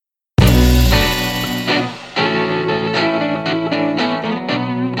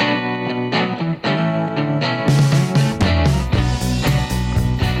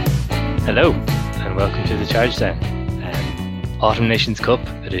Hello, and welcome to the Charge Down, Autumn Nations Cup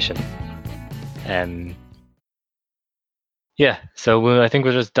edition. So I think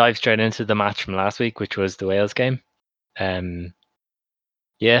we'll just dive straight into the match from last week, which was the Wales game. That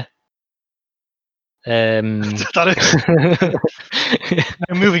is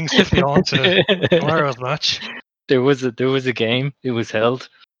I'm moving swiftly on to tomorrow's match. There was a game. It was held.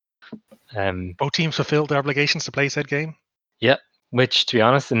 Both teams fulfilled their obligations to play said game. Yeah, which, to be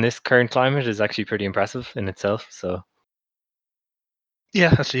honest, in this current climate, is actually pretty impressive in itself. So.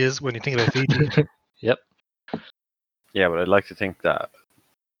 Yeah, actually is when you think about Fiji. Yep. Yeah, but I'd like to think that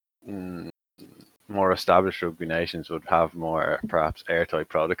more established rugby nations would have more, perhaps, airtight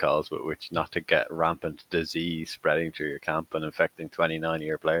protocols with which not to get rampant disease spreading through your camp and infecting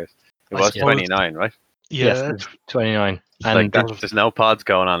 29-year players. It was 29, right? Yeah. Yes, 29. And there's no pods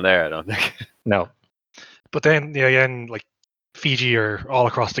going on there, I don't think. No. But then, again, like Fiji are all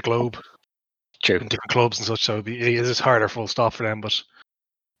across the globe. True. In different clubs and such, so it is harder full stop for them. But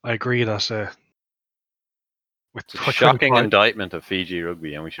I agree that with a shocking indictment of Fiji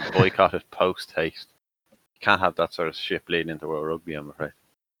rugby, and we should boycott it post haste. Can't have that sort of shit bleeding into World Rugby, I'm afraid.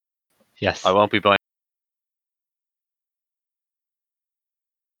 Yes. I won't be buying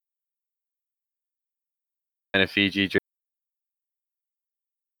a Fiji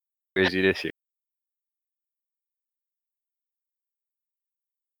jersey this year.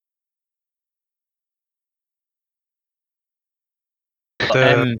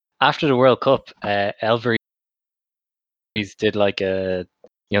 After the World Cup, Elveries did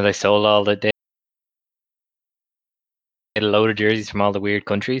they sold all the day. A load of jerseys from all the weird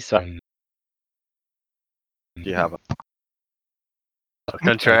countries. So you have a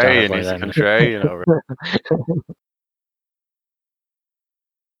contrarian. He's a contrarian.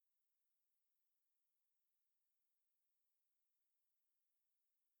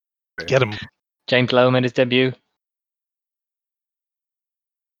 Get him. James Lowe made his debut.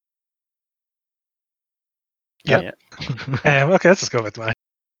 Yeah. Okay, let's just go with that.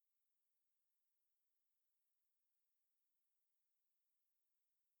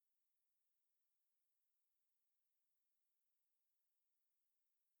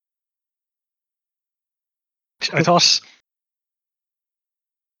 I thought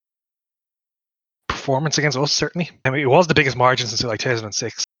performance against us, certainly. I mean, it was the biggest margin since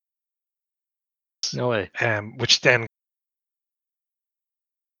 2006. No way. Which then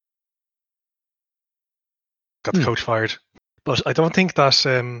got the coach fired. But I don't think that.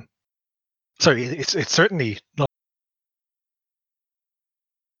 Sorry, it's certainly not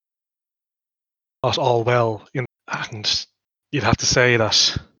all well. And you'd have to say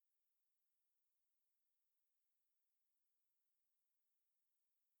that.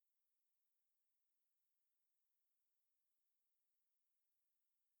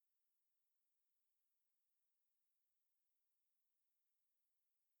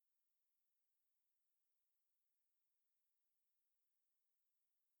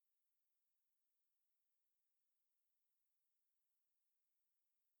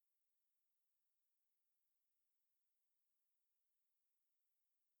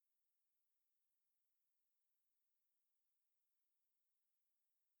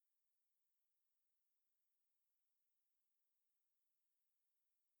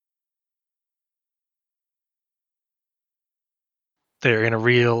 They're in a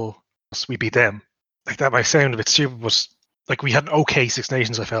real. We beat them. Like that might sound a bit stupid, but like we had an okay Six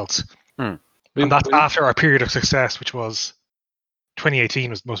Nations, I felt. And that's after our period of success, which was 2018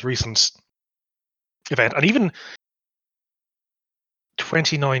 was the most recent event. And even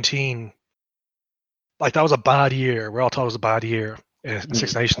 2019, like that was a bad year. We all thought it was a bad year in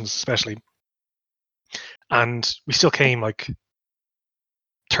Six Nations, especially. And we still came like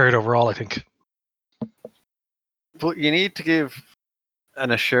third overall, I think. But you need to give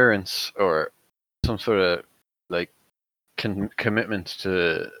an assurance or some sort of like commitment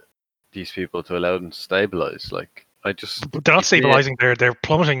to these people to allow them to stabilize. Like but they're not stabilizing. They're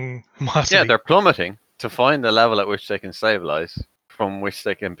plummeting massively. Yeah, they're plummeting to find the level at which they can stabilize, from which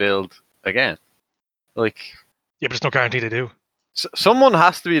they can build again. Like, yeah, but there's no guarantee they do. Someone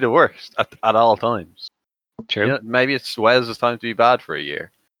has to be the worst at all times. True. Maybe it's Wales' time to be bad for a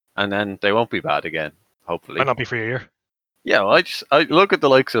year, and then they won't be bad again. Hopefully, might not be for a year. Yeah, well, I look at the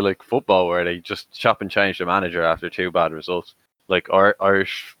likes of like football where they just chop and change the manager after 2 bad results, like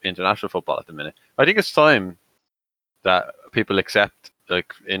Irish international football at the minute. I think it's time that people accept,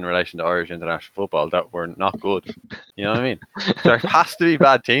 like in relation to Irish international football, that we're not good. You know what I mean? There has to be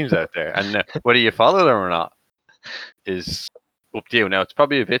bad teams out there, and whether you follow them or not is up to you. Now, it's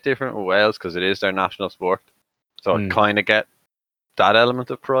probably a bit different with Wales because it is their national sport, so I kind of get that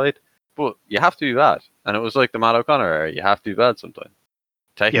element of pride. but you have to be bad. And it was like the Matt O'Connor era. You have to be bad sometimes.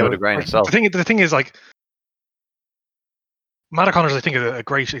 Take it with a grain of salt. The thing is, like, Matt O'Connor's, I think, a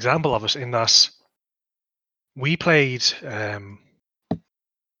great example of it in that we played. It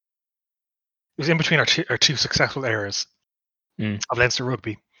was in between our two successful eras of Leinster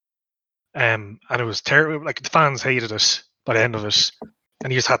rugby, and it was terrible. Like, the fans hated it by the end of it,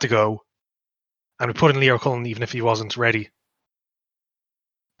 and he just had to go. And we put in Leo Cullen even if he wasn't ready.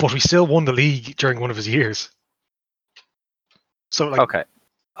 But we still won the league during one of his years. So, like, okay,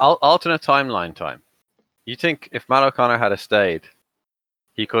 alternate timeline time. You think if Matt O'Connor had stayed,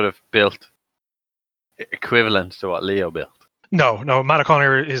 he could have built equivalent to what Leo built? No. Matt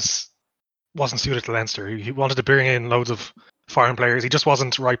O'Connor wasn't suited to Leinster. He wanted to bring in loads of foreign players. He just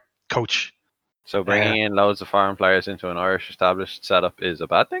wasn't the right coach. So bringing in loads of foreign players into an Irish established setup is a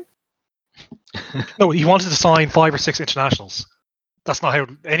bad thing? No, he wanted to sign 5 or 6 internationals. That's not how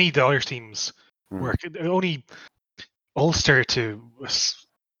any of the Irish teams work. Only Ulster, to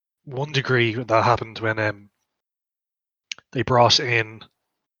one degree, that happened when they brought in,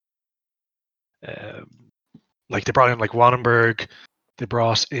 like Wannenberg. They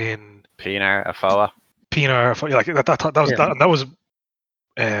brought in Pienaar, Afoa. Like that was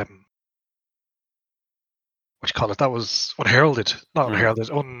what you call it? That was unheralded, not unheralded.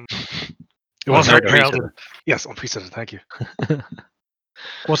 It wasn't unheralded. Yes, unprecedented. Thank you.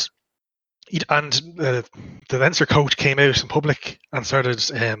 The Leinster coach came out in public and started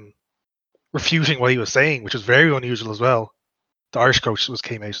refuting what he was saying, which was very unusual as well. The Irish coach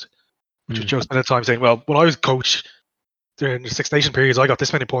came out, which was just at the time saying, "Well, when I was coach during the Six Nation periods, I got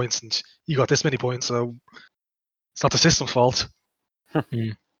this many points, and you got this many points, so it's not the system's fault."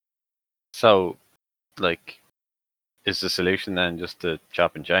 So, like, is the solution then just to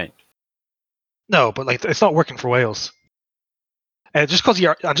chop and change? No, but like, it's not working for Wales. Just because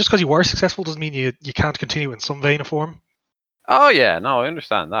you were successful doesn't mean you can't continue in some vein of form. Oh yeah, no, I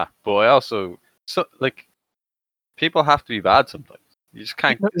understand that, but I also people have to be bad sometimes. You just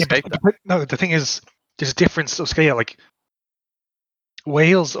can't escape that. No, the thing is, there's a difference of scale. Like,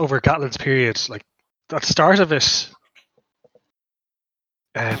 Wales over Gatland's period, like at the start of it,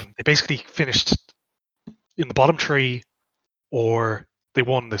 they basically finished in the bottom 3, or they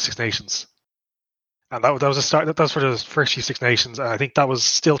won the Six Nations. And that was a start. That was for the first few Six Nations. And I think that was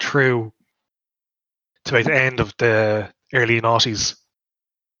still true to about the end of the early noughties.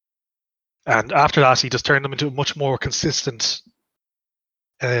 And after that, he just turned them into a much more consistent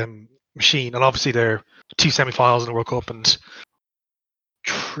machine. And obviously, they're 2 semi-finals in the World Cup and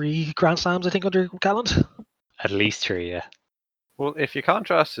 3 Grand Slams, I think, under Gallant. At least 3, yeah. Well, if you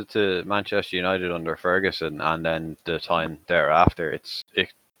contrast it to Manchester United under Ferguson and then the time thereafter,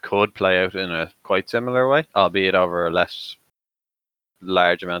 it could play out in a quite similar way, albeit over a less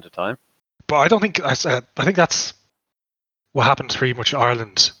large amount of time. But I don't think I think that's what happened to pretty much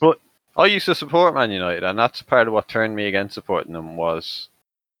Ireland. But I used to support Man United, and that's part of what turned me against supporting them was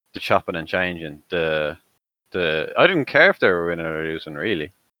the chopping and changing. I didn't care if they were winning or losing,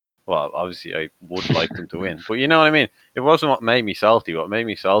 really. Well, obviously I would like them to win, but you know what I mean? It wasn't what made me salty. What made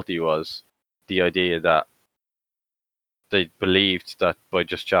me salty was the idea that they believed that by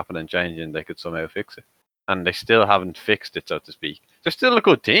just chopping and changing, they could somehow fix it. And they still haven't fixed it, so to speak. They're still a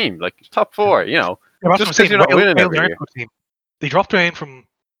good team, like top 4, you know. Yeah, just because you're not winning every year. They dropped down from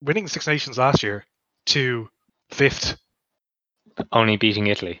winning the Six Nations last year to 5th. Only beating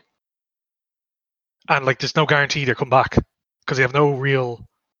Italy. And like, there's no guarantee they'll come back because they have no real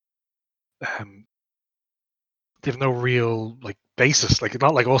like basis. Like,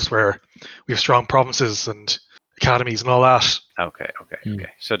 not like us where we have strong provinces and academies and all that. Okay.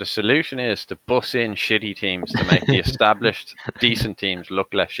 So the solution is to bus in shitty teams to make the established decent teams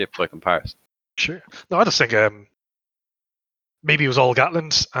look less shit by comparison. Sure. No, I just think maybe it was all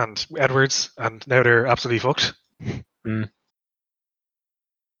Gatland and Edwards, and now they're absolutely fucked.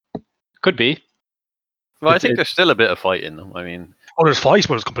 Could be. Well, I think there's still a bit of fight in them. I mean, there's fight,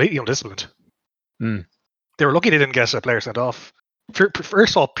 but it's completely undisciplined. They were lucky they didn't get a player sent off.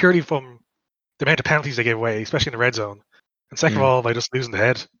 First of all, purely from the amount of penalties they gave away, especially in the red zone, and second of all, by just losing the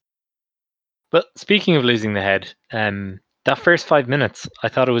head. But speaking of losing the head, that first 5 minutes, I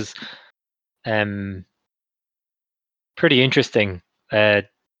thought it was pretty interesting that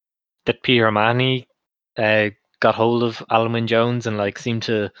Peter O'Mahony got hold of Alan Wynne Jones and like seemed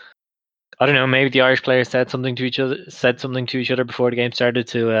to, I don't know, maybe the Irish players said something to each other before the game started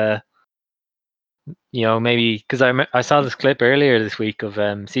to maybe, because I saw this clip earlier this week of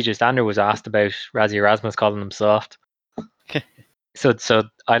CJ Stander was asked about Rassie Erasmus calling him soft. So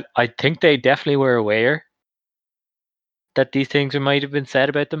I think they definitely were aware that these things might have been said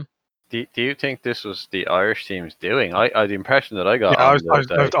about them. Do you think this was the Irish team's doing? I the impression that I got. Yeah, I was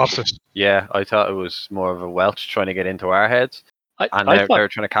the opposite. Yeah, I thought it was more of a Welsh trying to get into our heads, and they're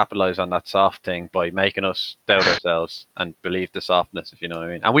trying to capitalize on that soft thing by making us doubt ourselves and believe the softness, if you know what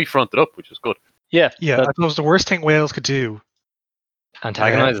I mean. And we fronted up, which was good. Yeah, I thought it was the worst thing Wales could do.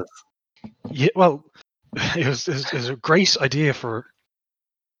 Antagonize us. Yeah, well, it was a great idea for.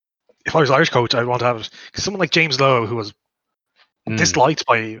 If I was Irish coach, I'd want to have it because someone like James Lowe, who was disliked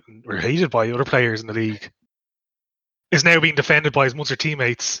by or hated by other players in the league, is now being defended by his Munster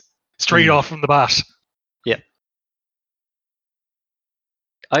teammates straight off from the bat. Yeah.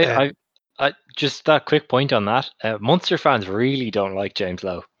 I just that quick point on that. Munster fans really don't like James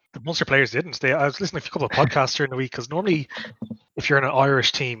Lowe. The Munster players didn't. I was listening to a couple of podcasts during the week because normally, if you're in an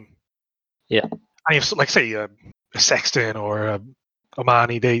Irish team, and you have like say a Sexton or a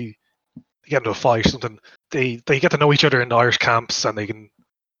O'Mahony, they get into a fight or something. They get to know each other in the Irish camps and they can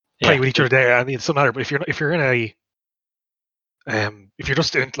play with each other there, and it doesn't matter. But if you're in a if you're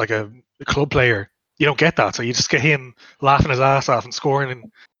just in like a club player, you don't get that. So you just get him laughing his ass off and scoring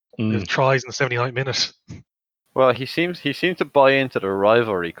and tries in the 79th minute. Well, he seems to buy into the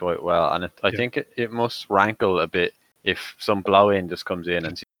rivalry quite well, and I think it must rankle a bit if some blow-in just comes in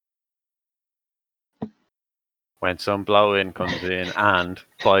and when some blow-in comes in and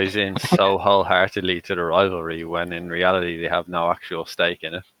buys in so wholeheartedly to the rivalry when in reality they have no actual stake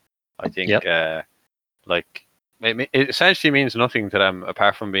in it. I think it essentially means nothing to them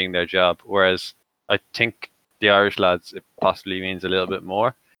apart from being their job, whereas I think the Irish lads, it possibly means a little bit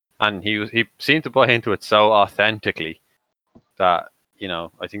more. And he seemed to buy into it so authentically that,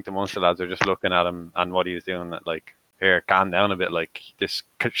 I think the Munster lads are just looking at him and what he was doing that, like, here, calm down a bit. Like, this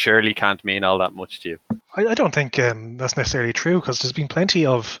surely can't mean all that much to you. I don't think that's necessarily true because there's been plenty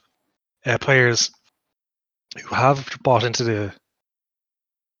of players who have bought into the.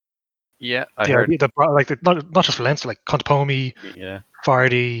 Yeah, I heard. Not just for Leinster, like Contepomi,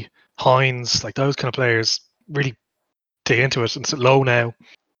 Fardy, Hines, like those kind of players really dig into it and it's low now.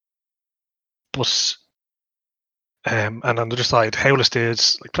 But and on the other side, Howless did,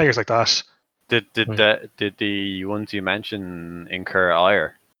 like players like that. Did the ones you mentioned incur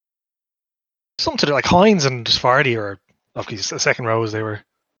ire? Something to do, like Hines and Fardy are obviously the second rows. They were.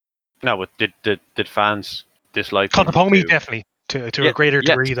 No, but did fans dislike Contepomi definitely to a greater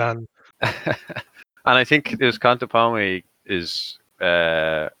degree than. And I think it was Contepomi is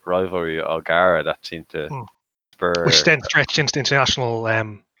rivalry with O'Gara that seemed to spur, which then stretched into the international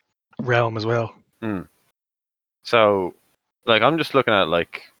realm as well. So, like, I'm just looking at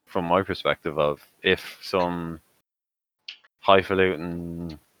like from my perspective of if some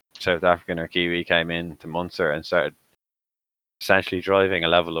highfalutin South African or Kiwi came in to Munster and started essentially driving a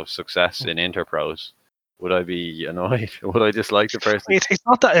level of success in Interpros, would I be annoyed? Would I dislike the person? It's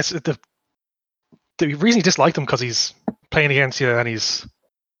not that. It's the reason you dislike him because he's playing against you and he's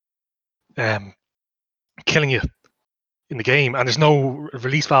killing you in the game, and there's no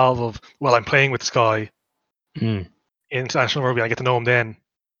release valve of, well, I'm playing with this guy in international rugby, I get to know him then.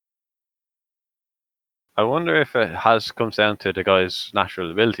 I wonder if it comes down to the guy's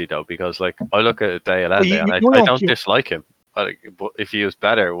natural ability though, because like I look at Dale Alende and I don't dislike him. But if he was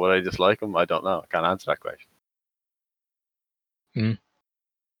better, would I dislike him? I don't know. I can't answer that question.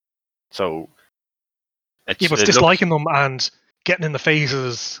 So, but disliking them and getting in the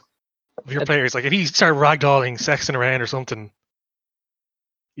faces of your players, like if he started ragdolling Sexton around or something,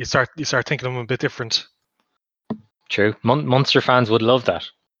 you start thinking of him a bit different. True. Munster fans would love that.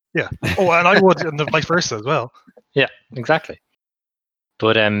 Yeah. Oh, and I would, and vice versa as well. Yeah, exactly.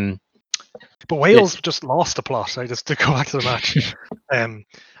 But Wales just lost the plot. Just to go back to the match, and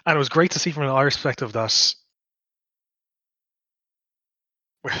it was great to see from an Irish perspective that,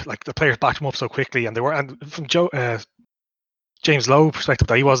 like, the players backed him up so quickly, and they were, and from James Lowe perspective,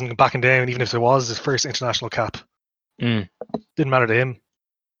 that he wasn't backing down, even if it was his first international cap. Didn't matter to him.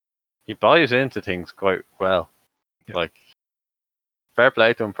 He buys into things quite well. Yeah. Like, fair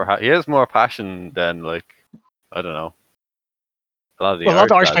play to him. Perhaps he has more passion than, like, I don't know. A lot of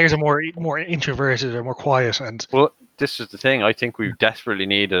the Irish players are more introverted or more quiet, and this is the thing. I think we desperately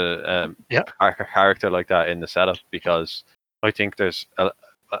need a character like that in the setup, because I think there's a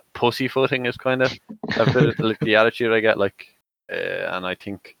pussyfooting is kind of like the attitude I get. Like, and I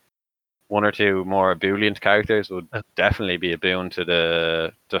think one or two more ebullient characters would definitely be a boon to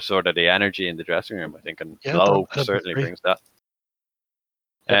the sort of the energy in the dressing room, I think, and Lowe certainly brings that.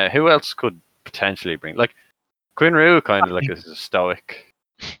 Who else could potentially bring, like, Quinn Rue kind of like is a stoic.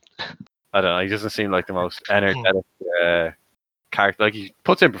 I don't know. He doesn't seem like the most energetic character. Like, he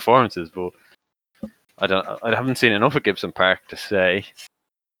puts in performances, but I haven't seen enough of Gibson Park to say.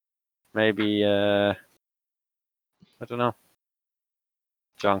 Maybe I don't know.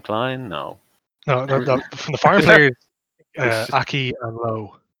 John Klein? No. No, from the foreign players, Aki and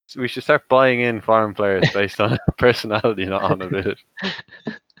Lowe. We should start buying in foreign players based on personality, not on ability.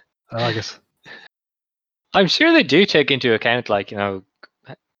 I guess. I'm sure they do take into account, like, you know,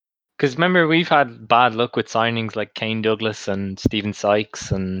 because remember we've had bad luck with signings like Kane Douglas and Stephen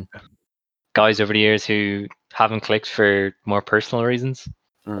Sykes and guys over the years who haven't clicked for more personal reasons.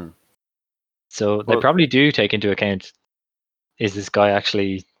 So they probably do take into account, is this guy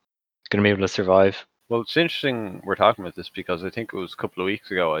actually going to be able to survive? Well, it's interesting we're talking about this because I think it was a couple of weeks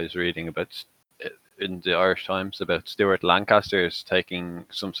ago I was reading about in the Irish Times about Stuart Lancaster's taking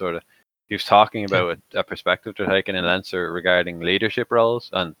some sort of. He was talking about a perspective they're taking in Leinster regarding leadership roles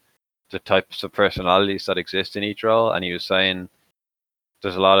and the types of personalities that exist in each role, and he was saying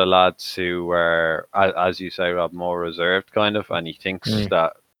there's a lot of lads who are, as you say, Rob, more reserved kind of, and he thinks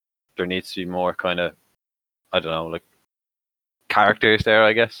that there needs to be more kind of, I don't know, like characters there,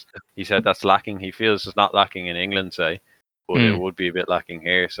 I guess. He said that's lacking. He feels it's not lacking in England, say, but it would be a bit lacking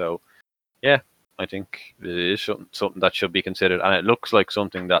here. So, yeah, I think it is something that should be considered, and it looks like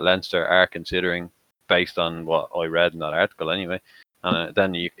something that Leinster are considering based on what I read in that article anyway. And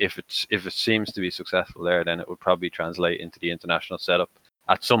then if it seems to be successful there, then it would probably translate into the international setup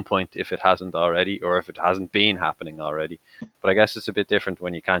at some point if it hasn't already, or if it hasn't been happening already. But I guess it's a bit different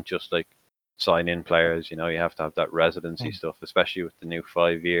when you can't just like sign in players. You know, you have to have that residency stuff, especially with the new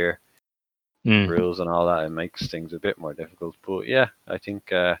 5-year rules and all that. It makes things a bit more difficult. But yeah, I think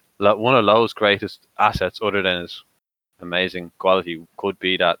one of Lowe's greatest assets, other than his amazing quality, could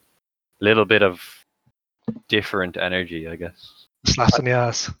be that little bit of different energy, I guess. Slaps in the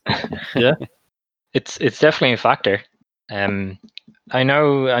ass. Yeah, it's definitely a factor. I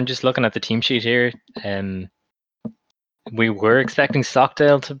know. I'm just looking at the team sheet here. We were expecting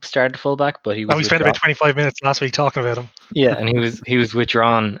Stockdale to start at fullback, but he was. We spent about 25 minutes last week talking about him. Yeah, and he was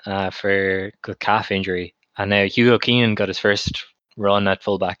withdrawn for calf injury, and now Hugo Keenan got his first run at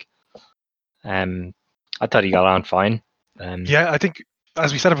fullback. I thought he got on fine. Yeah, I think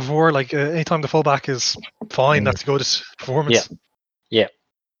as we said it before, like anytime the fullback is fine, that's a good performance. Yeah.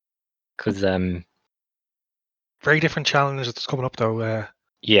 Because very different challenge that's coming up though.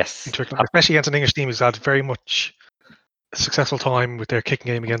 Yes, especially against an English team who's had very much a successful time with their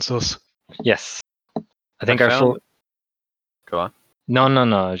kicking game against us. Yes, I think Go on. No.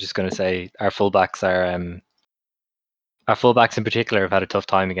 I was just going to say our fullbacks are our fullbacks in particular have had a tough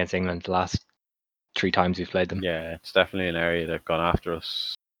time against England the last 3 times we've played them. Yeah, it's definitely an area they've gone after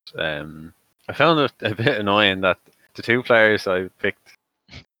us. I found it a bit annoying that the 2 players I picked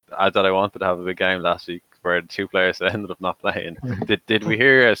that I wanted to have a big game last week were the 2 players that ended up not playing. Did we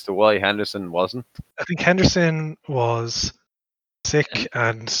hear as to why Henderson wasn't? I think Henderson was sick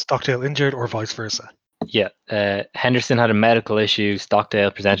and Stockdale injured, or vice versa. Yeah, Henderson had a medical issue.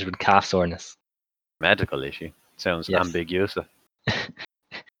 Stockdale presented with calf soreness. Medical issue sounds ambiguous.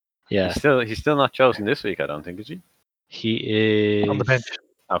 Yeah, he's still not chosen this week. I don't think, is he? He is on the bench.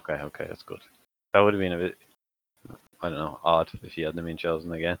 Okay, that's good. That would have been a bit, I don't know, odd if he hadn't been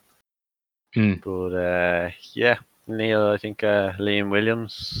chosen again. But yeah, Neil, I think Liam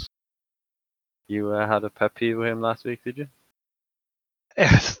Williams, you had a pet peeve with him last week, did you?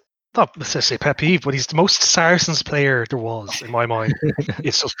 Not necessarily pet peeve, but he's the most Saracens player there was in my mind.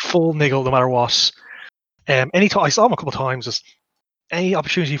 It's just full niggle no matter what. Anytime I saw him a couple of times, just any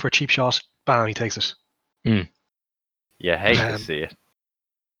opportunity for a cheap shot, bam, he takes it. Yeah, hate to see it.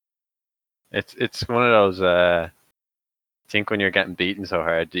 It's one of those. I think when you're getting beaten so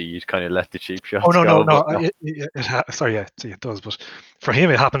hard, you kind of let the cheap shots go. No. It does. But for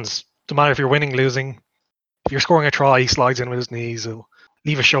him, it happens. No matter if you're winning, losing. If you're scoring a try, he slides in with his knees. He'll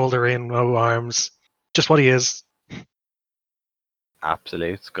leave a shoulder in, no arms. Just what he is.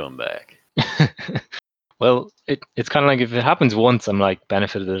 Absolute scumbag. Well, it's kind of like if it happens once, I'm like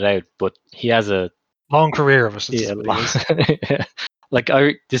benefit of the doubt. But he has a long career of it. Yeah, like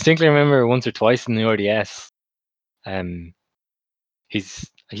I distinctly remember once or twice in the RDS.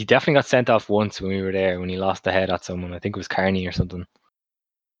 He definitely got sent off once when we were there when he lost the head at someone. I think it was Carney or something.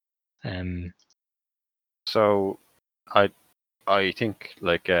 So I think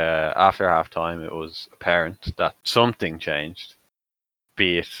like after half time it was apparent that something changed,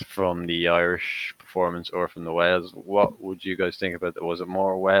 be it from the Irish performance or from the Wales. What would you guys think about it? Was it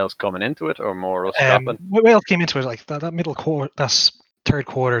more Wales coming into it or more us dropping? Wales came into it like that middle quarter, that third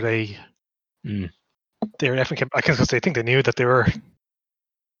quarter. They were definitely. I think they knew that they were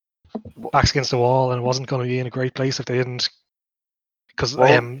backs against the wall and it wasn't going to be in a great place if they didn't. Because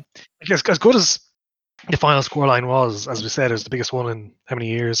as good as the final scoreline was, as we said, it was the biggest one in how many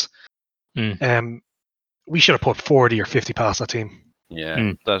years. We should have put 40 or 50 past that team. Yeah,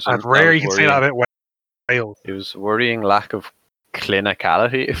 and rare you can say that about Wales. It was worrying lack of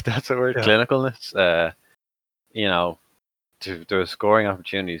clinicality, if that's a word, clinicalness. There were scoring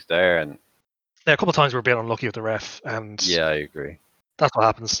opportunities there, and a couple of times we were a bit unlucky with the ref, and yeah, I agree. That's what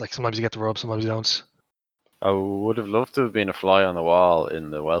happens. Like sometimes you get the rub, sometimes you don't. I would have loved to have been a fly on the wall in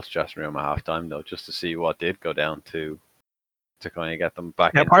the Welsh dressing room at half time, though, just to see what did go down to kind of get them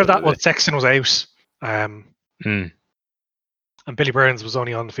back. Yeah, part of that was Sexton was out, and Billy Burns was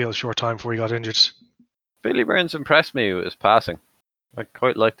only on the field a short time before he got injured. Billy Burns impressed me with his passing. I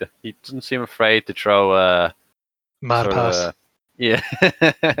quite liked it. He doesn't seem afraid to throw a mad pass. Yeah,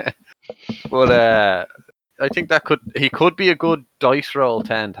 but I think he could be a good dice roll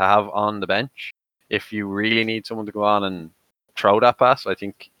 10 to have on the bench if you really need someone to go on and throw that pass. I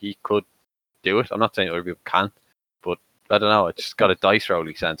think he could do it. I'm not saying other people can't, but I don't know. It's just got a dice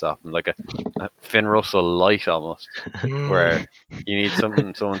rolling sense off him, like a Finn Russell light almost, where you need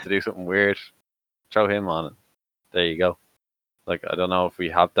someone to do something weird, throw him on it. There you go. Like, I don't know if we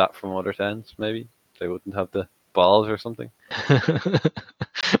have that from other 10s. Maybe they wouldn't have the balls or something.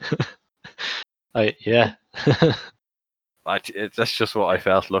 Yeah. That's just what I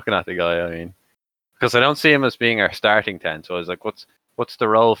felt looking at the guy. I mean, because I don't see him as being our starting 10. So I was like, what's the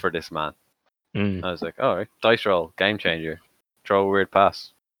role for this man? I was like, all right, dice roll, game changer, throw a weird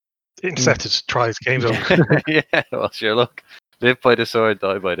pass, intercepted, tries, game's over. Yeah, well, sure. Look, live by the sword,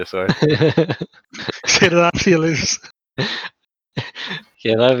 die by the sword. Say that after you lose.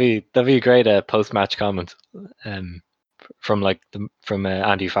 Yeah, that'd be a great post-match comment. From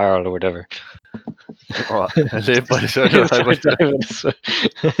Andy Farrell or whatever. Live by the sword.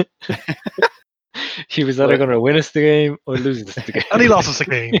 He was either going to win us the game or lose us the game. And he lost us the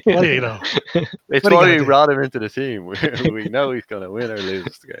game. Well, you know. It's why we brought him into the team. We know he's going to win or lose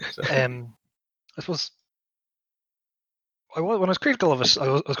us the game. So. I suppose when I was critical of it, I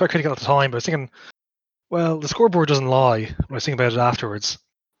was quite critical at the time, but I was thinking, well, the scoreboard doesn't lie when I was thinking about it afterwards.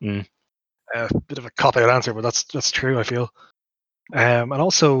 A bit of a cop-out answer, but that's true, I feel. And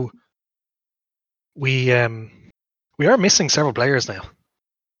also, we are missing several players now.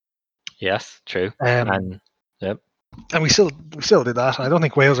 Yes, true. And we still did that. I don't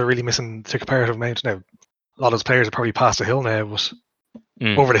think Wales are really missing the comparative amount now. A lot of those players are probably past the hill now, but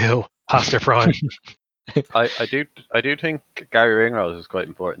over the hill, past their prime. I do think Gary Ringrose is quite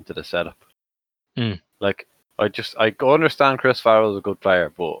important to the setup. Like, I understand Chris Farrell is a good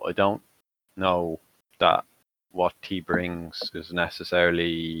player, but I don't know that what he brings is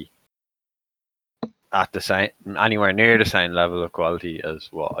necessarily at the same, anywhere near the same level of quality as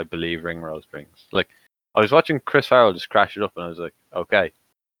what I believe Ringrose brings. Like, I was watching Chris Farrell just crash it up, and I was like, okay,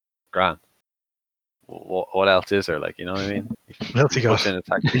 grand. What else is there? Like, you know what I mean?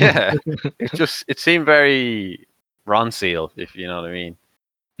 Yeah, it seemed very Ronseal, if you know what I mean.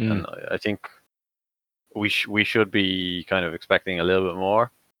 And I think we should be kind of expecting a little bit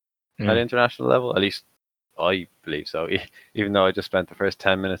more at international level. At least I believe so. Even though I just spent the first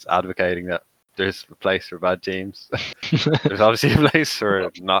 10 minutes advocating that there's a place for bad teams. There's obviously a place for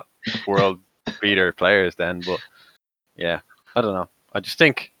not world beater players then, but yeah, I don't know. I just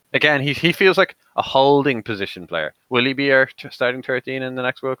think, again, he feels like a holding position player. Will he be our starting 13 in the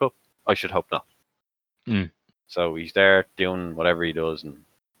next World Cup? I should hope not. So he's there doing whatever he does, and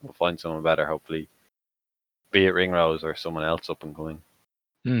we'll find someone better, hopefully. Be it Ringrose or someone else up and coming.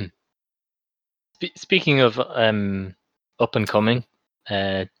 Speaking of up and coming,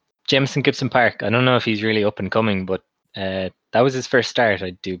 Jameson Gibson Park. I don't know if he's really up and coming, but that was his first start,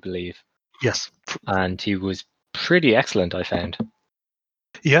 I do believe. Yes. And he was pretty excellent, I found.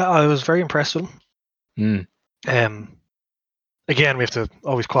 Yeah, I was very impressed with him. Again, we have to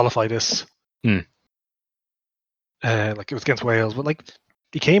always qualify this. Like it was against Wales, but like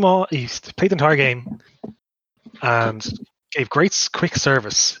he came on, he played the entire game and gave great quick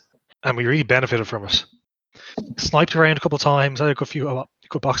service, and we really benefited from it. Sniped around a couple of times, had a few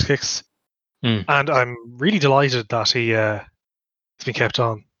good box kicks, and I'm really delighted that he's been kept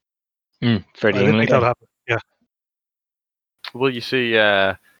on. For the England game. Yeah. Well, you see,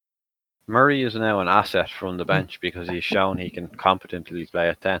 Murray is now an asset from the bench because he's shown he can competently play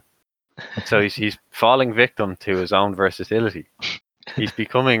at 10. So he's falling victim to his own versatility. He's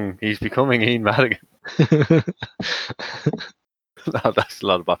becoming Ian Madigan. No, that's a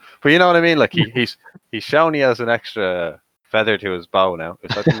lot of ball. But you know what I mean? Like he's shown he has an extra feather to his bow now.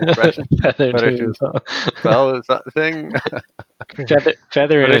 Is that an expression? Feather to his bow, is that the thing?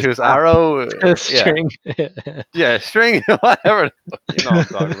 feather in his arrow. String. Yeah, string, whatever. You know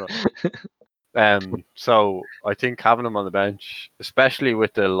what I'm talking about. So I think having him on the bench, especially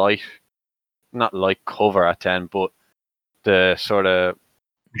with the light not like cover at 10, but the sort of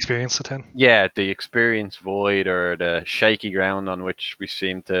experience at 10. Yeah, the experience void or the shaky ground on which we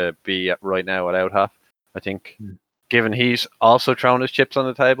seem to be at right now at out half. I think, given he's also thrown his chips on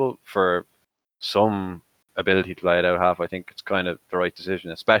the table for some ability to play at out half, I think it's kind of the right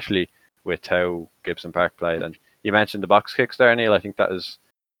decision, especially with how Gibson Park played. And you mentioned the box kicks there, Neil. I think that is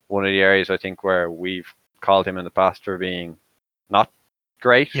one of the areas I think where we've called him in the past for being not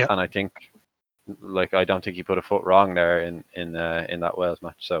great, and I think, I don't think he put a foot wrong there in that Wales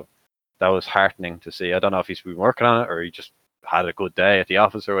match. So that was heartening to see. I don't know if he's been working on it or he just had a good day at the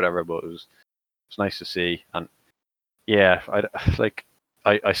office or whatever, but it was nice to see. And yeah,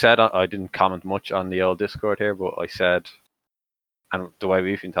 I said I didn't comment much on the old Discord here, but I said, and the way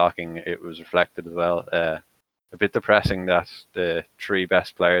we've been talking, it was reflected as well. A bit depressing that the three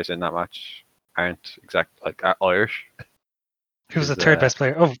best players in that match aren't Irish. Who was the third best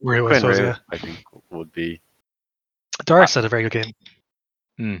player? Oh, Rue, I suppose, yeah. I think would be. Doris had a very good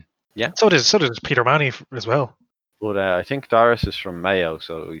game. Yeah. So does Peter Manny as well. But I think Doris is from Mayo,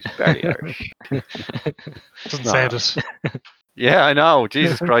 so he's very Irish. Doesn't sound it. Yeah, I know.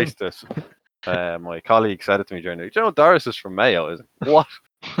 Jesus Christ. My colleague said it to me during the week. You know, Doris is from Mayo. I was like, what?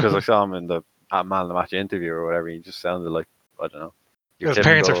 Because I saw him in the Man of the Match interview or whatever. He just sounded like, I don't know. His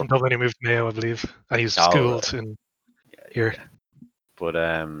parents are from Dublin. He moved to Mayo, I believe. And he was schooled in here. Yeah. But,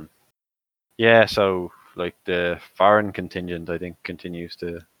 so the foreign contingent, I think, continues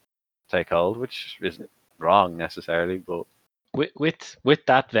to take hold, which isn't wrong necessarily. But with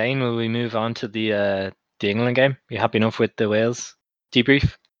that vein, will we move on to the England game? You happy enough with the Wales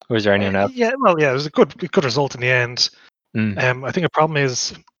debrief, or is there anyone else? Yeah, well, yeah, it was a good result in the end. I think the problem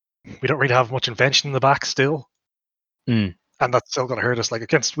is we don't really have much invention in the back still, and that's still going to hurt us. Like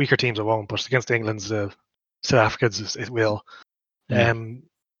against weaker teams, it won't, but against England's South Africans, it will.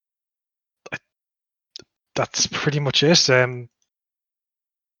 That's pretty much it.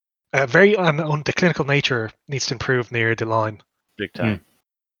 The clinical nature needs to improve near the line. Big time.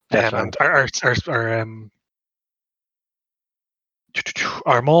 And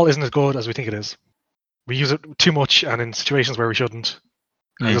our maul isn't as good as we think it is. We use it too much and in situations where we shouldn't.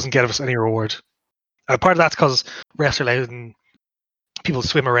 And it doesn't get us any reward. And part of that's because refs are letting people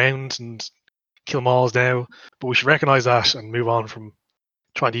swim around and kill mauls now. But we should recognise that and move on from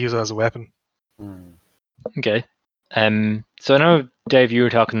trying to use it as a weapon. Okay. So I know, Dave, you were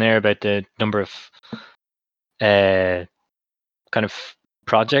talking there about the number of kind of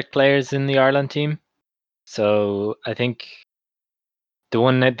project players in the Ireland team. So I think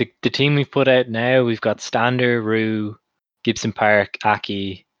the team we've put out now, we've got Stander, Rue, Gibson Park,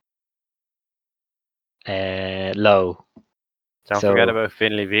 Aki, Lowe. Don't forget about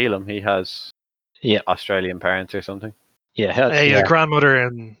Finlay Velam. He has Australian parents or something. A grandmother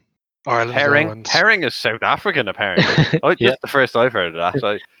in Ireland. Herring is South African, apparently. That's the first I've heard of that.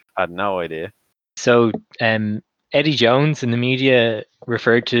 I had no idea. So Eddie Jones in the media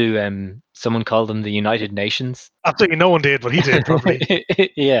referred to someone called them the United Nations. Absolutely no one did, but he did probably.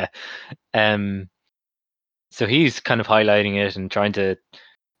 Yeah. So he's kind of highlighting it and trying to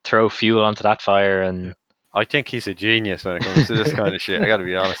throw fuel onto that fire. And I think he's a genius when it comes to this kind of shit. I got to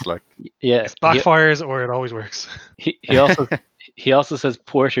be honest. It backfires or it always works. He also says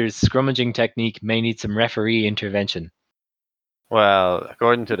Porter's scrummaging technique may need some referee intervention. Well,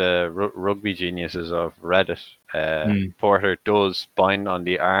 according to the rugby geniuses of Reddit, Porter does bind on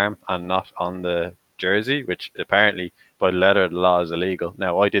the arm and not on the jersey, which apparently by the letter of the law is illegal.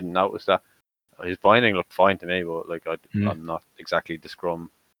 Now, I didn't notice that. His binding looked fine to me, but I'm not exactly the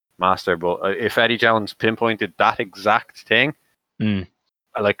scrum master. But if Eddie Jones pinpointed that exact thing,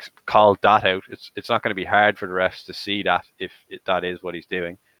 called that out, it's not going to be hard for the refs to see that if that is what he's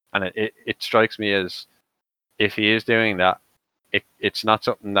doing. And it strikes me as if he is doing that, it's not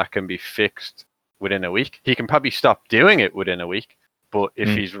something that can be fixed within a week. He can probably stop doing it within a week, but if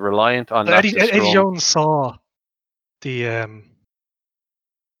he's reliant on that, Eddie Jones saw the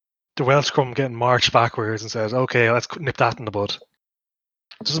Welsh scrum getting marched backwards and says, "Okay, let's nip that in the bud."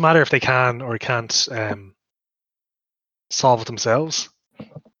 It doesn't matter if they can or can't solve it themselves,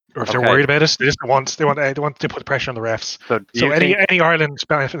 or if they're worried about it. They just want to put pressure on the refs. So any Ireland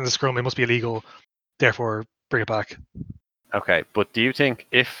benefit in the scrum, it must be illegal. Therefore, bring it back. Okay, but do you think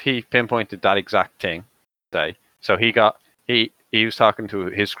if he pinpointed that exact thing, so he was talking to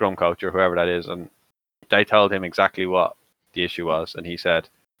his scrum coach or whoever that is, and they told him exactly what the issue was, and he said,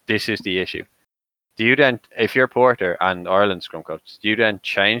 "This is the issue." Do you then, if you're Porter and Ireland scrum coach, do you then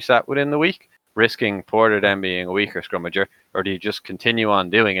change that within the week, risking Porter then being a weaker scrummager, or do you just continue on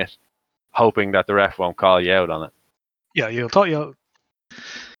doing it, hoping that the ref won't call you out on it? Yeah,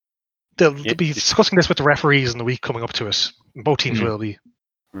 they'll be discussing this with the referees in the week coming up to it. Both teams will be.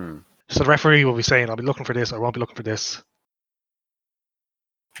 So the referee will be saying, "I'll be looking for this. I won't be looking for this."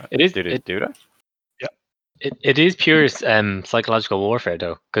 Did it do that? Yeah. It is pure psychological warfare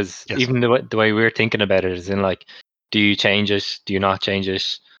though, because even the way we're thinking about it is in like, do you change it? Do you not change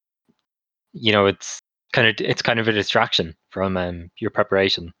it? You know, it's kind of a distraction from your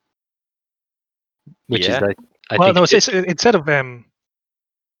preparation, which is like I think. No, it's instead of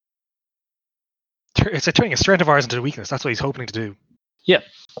it's turning a strength of ours into a weakness. That's what he's hoping to do. Yeah.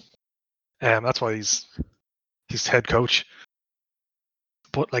 That's why he's head coach.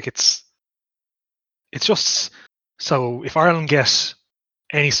 But like it's just so if Ireland gets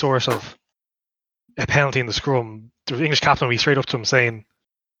any sort of a penalty in the scrum, the English captain will be straight up to him saying,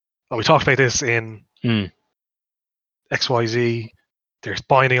 "Oh, we talked about this in XYZ. There's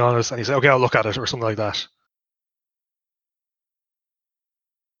binding on us," and he said, "Okay, I'll look at it," or something like that.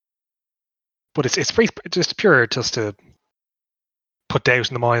 But it's just pure just to put doubt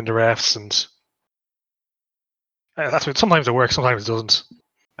in the mind of the refs, and that's what sometimes it works, sometimes it doesn't.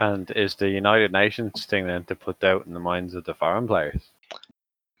 And is the United Nations thing then to put doubt in the minds of the foreign players?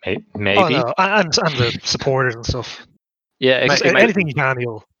 Maybe. Oh, no. and the supporters and stuff. Yeah, anything you can,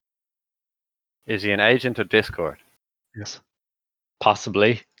 you'll. Is he an agent of Discord? Yes.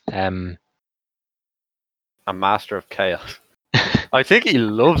 Possibly. A master of chaos. I think he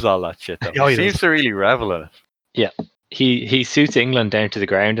loves all that shit though. He seems to really revel in it. Yeah. He suits England down to the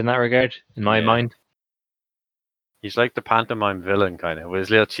ground in that regard, in my mind. He's like the pantomime villain, kind of, with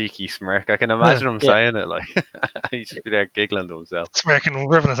his little cheeky smirk. I can imagine him saying it, like he's just be there giggling to himself, smirking,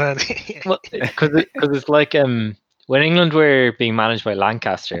 rubbing his head. Well, because it's like when England were being managed by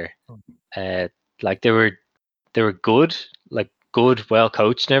Lancaster, like they were good, like good, well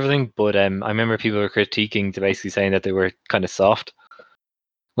coached and everything. But I remember people were critiquing to basically saying that they were kind of soft,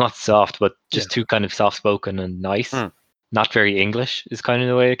 not soft, but just too kind of soft spoken and nice, not very English is kind of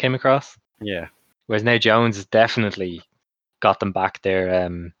the way it came across. Yeah. Whereas now Jones has definitely got them back their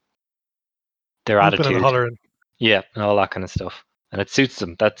attitude, and and all that kind of stuff, and it suits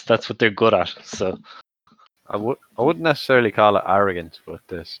them. That's what they're good at. So I wouldn't necessarily call it arrogance, but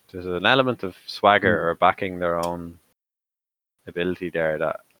there's an element of swagger or backing their own ability there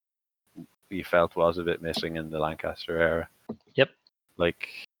that we felt was a bit missing in the Lancaster era. Yep.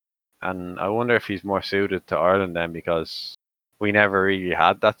 And I wonder if he's more suited to Ireland then, because we never really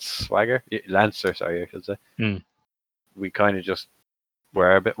had that swagger. Leinster, sorry, I should say. We kind of just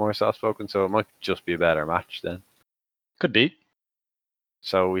were a bit more soft-spoken, so it might just be a better match then. Could be.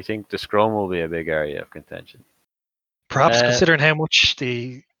 So we think the scrum will be a big area of contention. Perhaps considering how much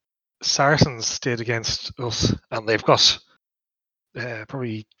the Saracens did against us, and they've got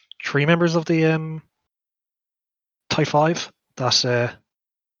probably 3 members of the Type 5 that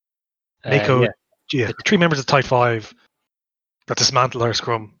Mako, 3 members of Type 5 that dismantle our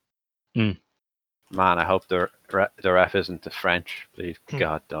scrum. Man, I hope the ref isn't the French. Please,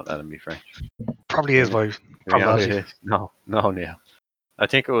 God, don't let him be French. Probably is by probability. No, Neil. I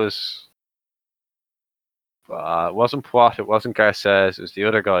think it was. It wasn't Poit. It wasn't Garces. It was the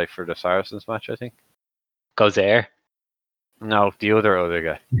other guy for the Saracens match, I think. Gozaire. No, the other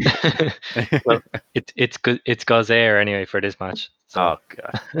guy. Well, it's Gozaire anyway for this match. So. Oh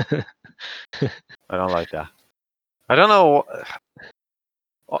God, I don't like that. I don't know.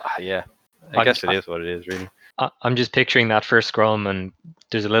 I guess it is what it is, really. I'm just picturing that first scrum, and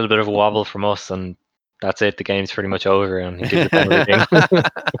there's a little bit of a wobble from us, and that's it. The game's pretty much over, and he gives the penalty.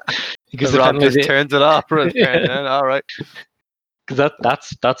 Because Rob just turns it off. All right. Because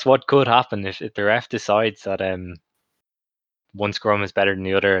that's what could happen if the ref decides that one scrum is better than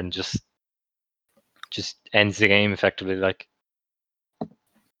the other, and just ends the game effectively. Like,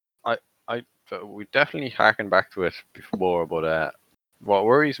 we definitely harken back to it before, but what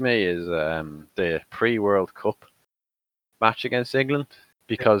worries me is the pre-World Cup match against England,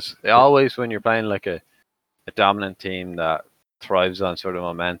 because always when you're playing like a dominant team that thrives on sort of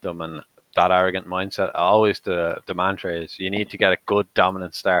momentum and that arrogant mindset, always the mantra is you need to get a good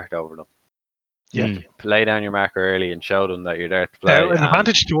dominant start over them. Yeah. Lay down your marker early and show them that you're there to play. An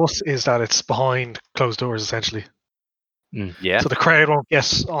advantage to us is that it's behind closed doors, essentially. Yeah. So the crowd won't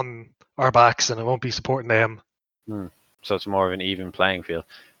get on our backs and it won't be supporting them. So it's more of an even playing field.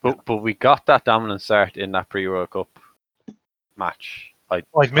 But we got that dominant start in that pre-World Cup match.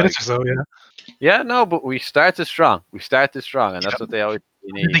 5 minutes or so, yeah. Yeah, no, but we started strong. And that's what they always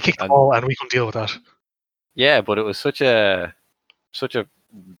need. They kicked the ball and we can deal with that. Yeah, but it was such a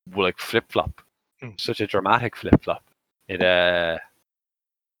like flip-flop. Such a dramatic flip-flop. It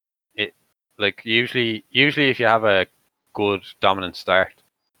like usually if you have a good dominant start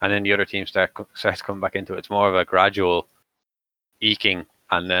and then the other team starts coming back into it. It's more of a gradual eking,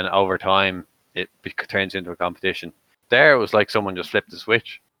 and then over time it turns into a competition. There, it was like someone just flipped the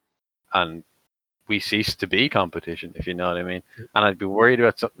switch, and we ceased to be competition, if you know what I mean. And I'd be worried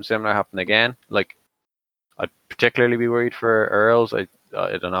about something similar happening again. Like, I'd particularly be worried for Earls. I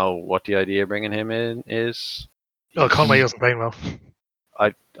don't know what the idea of bringing him in is. Well, Conway wasn't playing well.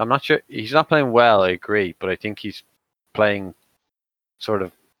 I'm not sure. He's not playing well, I agree, but I think he's playing sort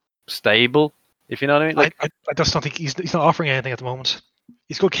of stable, if you know what I mean. Like, I just don't think he's not offering anything at the moment.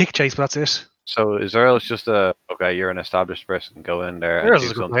 He's good kick chase, but that's it. So is Earls just okay, you're an established person, go in there. Earls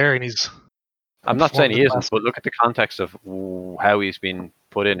is a good player, and he's. I'm not saying he isn't, but look at the context of how he's been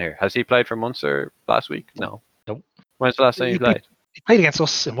put in here. Has he played for Munster last week? No. Nope. When's the last time he played? He played against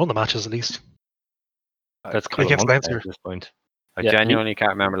us in one of the matches, at least. That's against Leinster at this point. I genuinely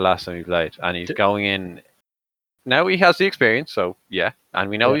can't remember the last time he played, and he's going in. Now he has the experience, so yeah, and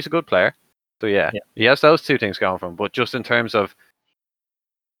we know he's a good player, so yeah, he has those two things going for him. But just in terms of,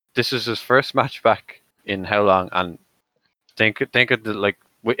 this is his first match back in how long, and think of the, like,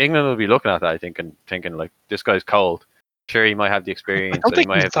 England will be looking at that, I think, and thinking like, this guy's cold. Sure, he might have the experience. I don't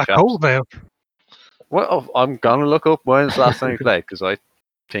think he's that cold now. Well, I'm gonna look up when's the last time he played, because I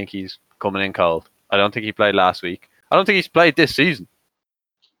think he's coming in cold. I don't think he played last week. I don't think he's played this season.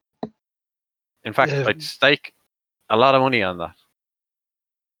 In fact, I'd stake a lot of money on that.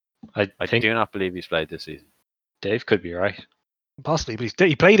 I do not believe he's played this season. Dave could be right. Possibly, but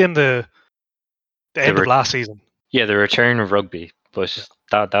he played in the end of last season. Yeah, the return of rugby, but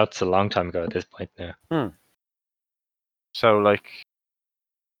that's a long time ago at this point now. So, like,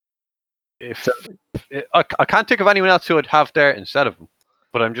 I can't think of anyone else who would have there instead of him,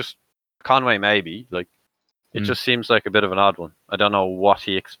 but I'm just Conway maybe. Like, it just seems like a bit of an odd one. I don't know what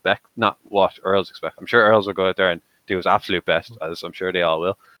he expects, not what Earls expect. I'm sure Earls will go out there and do his absolute best, as I'm sure they all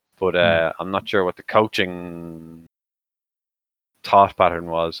will. But I'm not sure what the coaching thought pattern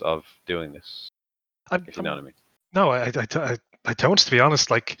was of doing this. If you know what I mean. No, I don't, to be honest.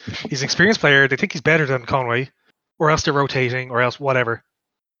 Like, he's an experienced player. They think he's better than Conway, or else they're rotating, or else whatever.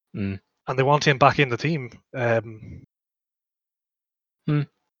 And they want him back in the team.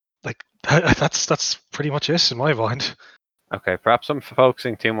 Like, that's pretty much it in my mind. Okay, perhaps I'm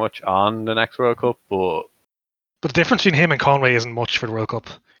focusing too much on the next World Cup, but the difference between him and Conway isn't much for the World Cup.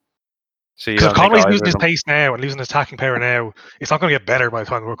 Because if Conway's losing his pace now and losing his attacking power now, it's not going to get better by the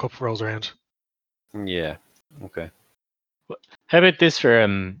time the World Cup rolls around. Yeah. Okay. How about this for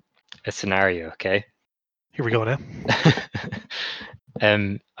a scenario? Okay. Here we go now.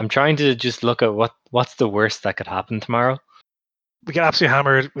 I'm trying to just look at what's the worst that could happen tomorrow. We get absolutely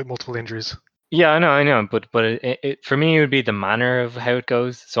hammered with multiple injuries. Yeah, I know, but it for me it would be the manner of how it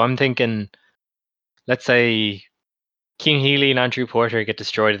goes. So I'm thinking, let's say Cian Healy and Andrew Porter get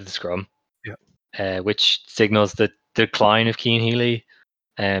destroyed at the scrum, which signals the decline of Cian Healy,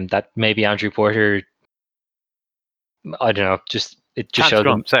 and that maybe Andrew Porter, I don't know, it just shows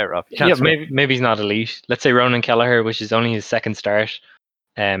him. Say it, Rob. Maybe he's not elite. Let's say Ronan Kelleher, which is only his second start,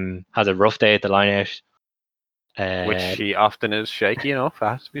 has a rough day at the line-out. Which he often is shaky enough,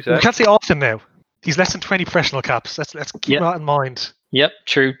 has to be said. We can't say often now. He's less than 20 professional caps. Let's keep that in mind. Yep,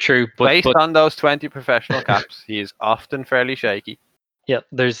 true. But based on those 20 professional caps, he is often fairly shaky. Yeah,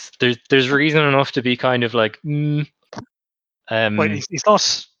 there's reason enough to be kind of like. He's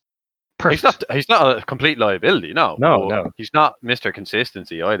not perfect. He's not a complete liability. No. He's not Mr.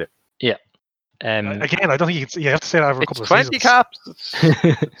 Consistency either. Yeah. Again, I don't think you have to say that over a couple of 20 seasons. caps.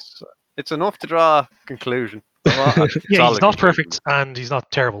 It's enough to draw a conclusion. He's not perfect and he's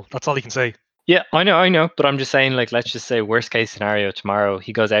not terrible. That's all you can say. Yeah, I know, but I'm just saying, like, let's just say worst case scenario tomorrow,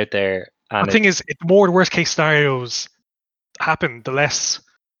 he goes out there and the thing is, the more the worst case scenarios happen, the less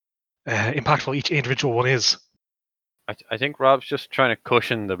impactful each individual one is. I think Rob's just trying to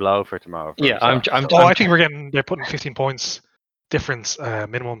cushion the blow for tomorrow. I think they're putting 15 points difference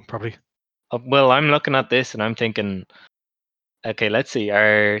minimum probably. Well, I'm looking at this and I'm thinking, okay, let's see.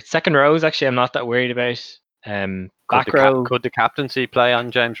 Our second rows, actually, I'm not that worried about. Back row. Could the captaincy play on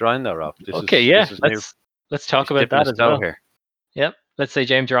James Ryan though, Rob? Let's talk about that as well. Here. Yep. Let's say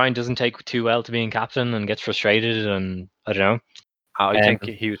James Ryan doesn't take too well to being captain and gets frustrated, and I don't know. I think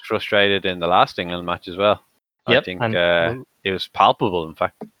he was frustrated in the last England match as well. Yep. I think it was palpable, in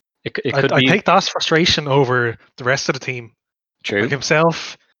fact. I take that frustration over the rest of the team. True. Like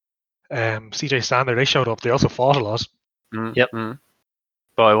himself, CJ Stander, they showed up. They also fought a lot. But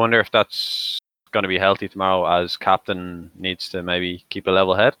I wonder if that's going to be healthy tomorrow, as captain needs to maybe keep a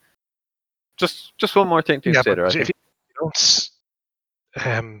level head. Just one more thing to consider. If you don't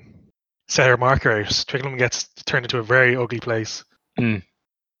set a marker out, Twickenham gets turned into a very ugly place.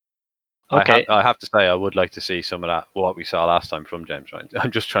 Okay. I have to say, I would like to see some of that, what we saw last time from James Ryan.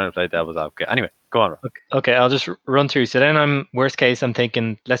 I'm just trying to play devil's advocate. Anyway, go on. Okay, I'll just run through. So then worst case, I'm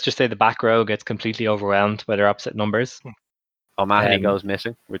thinking, let's just say the back row gets completely overwhelmed by their opposite numbers. O'Mahony goes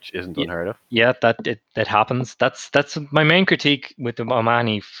missing, which isn't unheard of. Yeah, that happens. That's my main critique with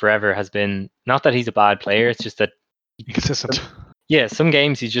O'Mahony forever has been not that he's a bad player. It's just that inconsistent. Yeah, some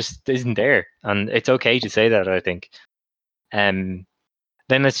games he just isn't there, and it's okay to say that, I think. Then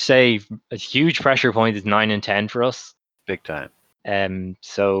let's say a huge pressure point is 9 and 10 for us. Big time.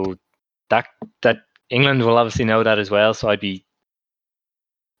 So that England will obviously know that as well. So I'd be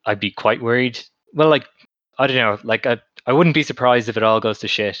quite worried. Well, like I don't know, like I wouldn't be surprised if it all goes to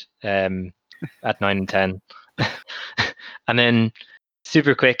shit at 9 and 10. And then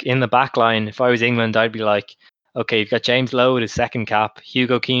super quick in the back line, if I was England, I'd be like, okay, you've got James Lowe with his second cap,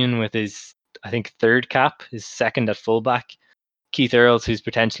 Hugo Keenan with his, I think, third cap, his second at fullback, Keith Earls, who's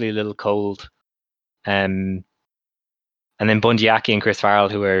potentially a little cold, and then Bundy Aki and Chris Farrell,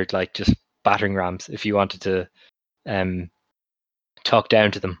 who are like just battering rams if you wanted to talk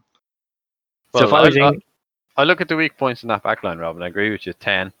down to them. Well, so if I was I look at the weak points in that back line, Robin. I agree with you.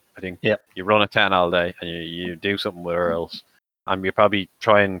 10. I think you run a 10 all day and you do something with Earls. And you probably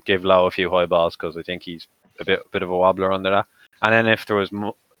try and give Lowe a few high balls because I think he's a bit of a wobbler under that. And then if there was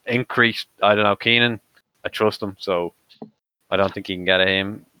increased, I don't know, Keenan, I trust him. So I don't think he can get at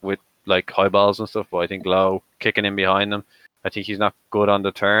him with like high balls and stuff. But I think Lowe kicking in behind them, I think he's not good on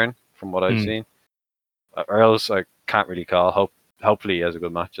the turn from what I've seen. Earls, I can't really call. Hopefully he has a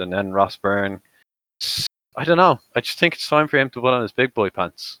good match. And then Ross Byrne, I don't know. I just think it's time for him to put on his big boy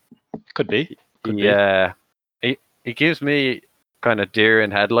pants. Could be. Yeah. He gives me kind of deer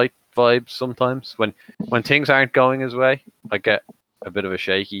in headlight vibes sometimes. When things aren't going his way, I get a bit of a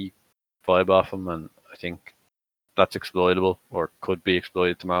shaky vibe off him, and I think that's exploitable or could be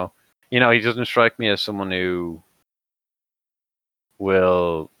exploited tomorrow. He doesn't strike me as someone who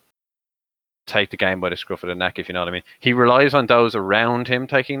will take the game by the scruff of the neck, if you know what I mean. He relies on those around him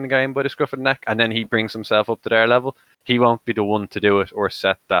taking the game by the scruff of the neck, and then he brings himself up to their level. He won't be the one to do it or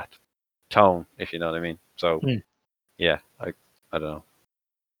set that tone, if you know what I mean. So, yeah, I don't know.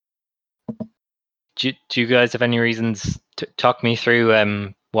 Do you guys have any reasons to talk me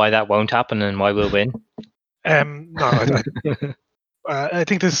through why that won't happen and why we'll win? No, I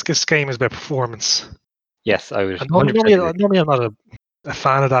think this game is about performance. Yes, I would. Normally, I'm not a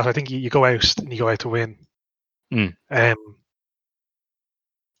fan of that. I think you go out and you go out to win.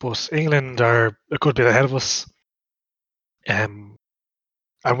 But England are a good bit ahead of us. And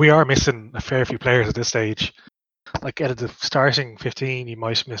we are missing a fair few players at this stage. Like out of the starting 15, you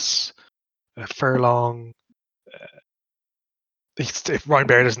might miss Furlong. If Ryan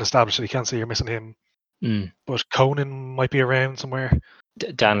Baird isn't established, you can't say you're missing him. But Conan might be around somewhere.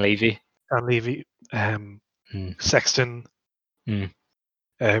 Dan Levy. Sexton.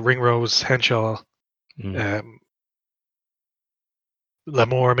 Ringrose, Henshaw.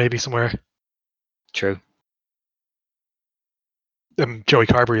 Lamore maybe somewhere. True. Joey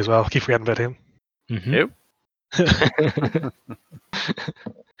Carberry as well. Keep forgetting about him. Who?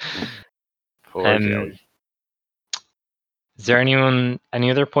 Poor Joey. Is there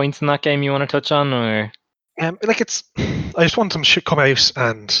any other points in that game you want to touch on, or? I just want them to come out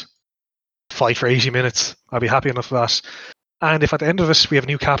and fight for 80 minutes. I'll be happy enough with that. And if at the end of it we have a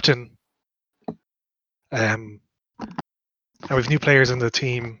new captain, and we have new players in the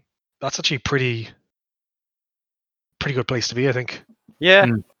team, that's actually pretty good place to be, I think. Yeah.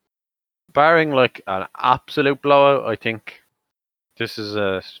 Barring like an absolute blowout, I think this is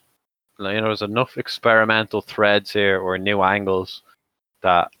there's enough experimental threads here or new angles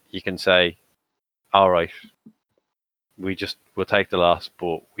that you can say, all right, we'll take the loss,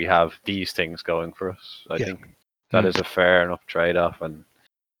 but we have these things going for us. I think that is a fair enough trade-off, and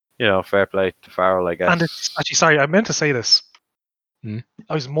fair play to Farrell, I guess. And it's actually, sorry, I meant to say this.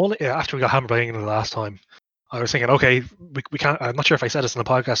 I was mulling after we got hammered by England the last time. I was thinking, okay, we can't. I'm not sure if I said this in the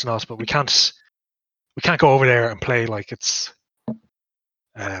podcast or not, but we can't go over there and play like it's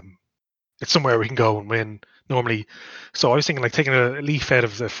somewhere we can go and win normally. So I was thinking like taking a leaf out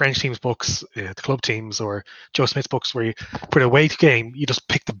of the French team's books, the club teams, or Joe Smith's books, where for the away game you just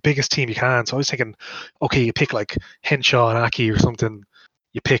pick the biggest team you can. So I was thinking, okay, you pick like Henshaw and Aki or something.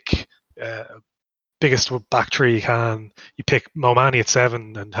 You pick biggest back three you can. You pick Momani at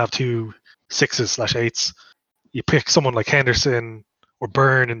 7 and have 2 6s/8s. You pick someone like Henderson or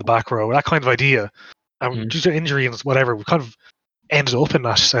Byrne in the back row. That kind of idea. And due to injury and whatever, we kind of ended up in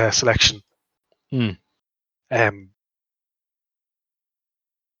that selection.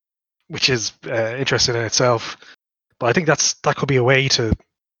 Which is interesting in itself. But I think that could be a way to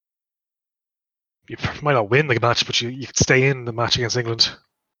you might not win the match, but you could stay in the match against England.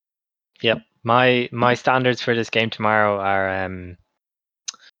 Yep. My standards for this game tomorrow are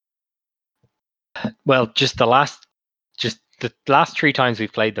well, just the last 3 times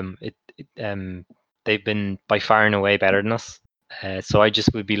we've played them, they've been by far and away better than us. So I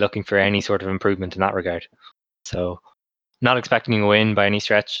just would be looking for any sort of improvement in that regard. So not expecting a win by any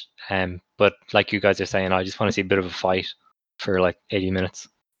stretch. But like you guys are saying, I just want to see a bit of a fight for like 80 minutes.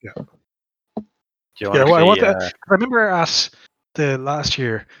 Yeah. I remember at the last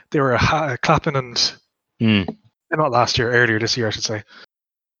year they were clapping and not last year, earlier this year, I should say.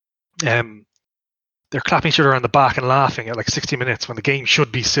 They're clapping each other on the back and laughing at like 60 minutes when the game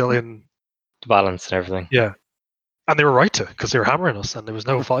should be still in the balance and everything. Yeah, and they were right to, because they were hammering us, and there was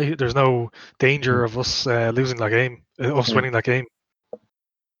no fight. There's no danger of us losing that game, us winning that game.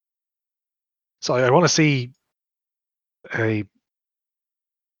 So I want to see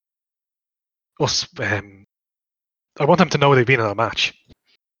us. I want them to know they've been in a match.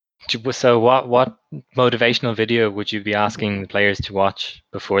 So what motivational video would you be asking the players to watch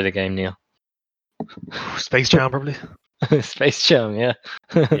before the game, Neil? Space Jam, probably. Space Jam, yeah.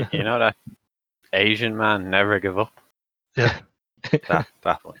 You know that Asian man never give up. Yeah,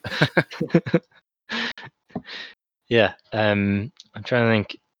 that one. Yeah. I'm trying to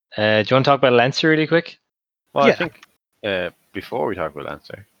think. Do you want to talk about Leinster really quick? Well, yeah. I think before we talk about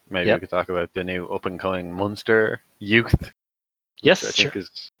Leinster, maybe we could talk about the new up and coming Munster youth. Yes, I think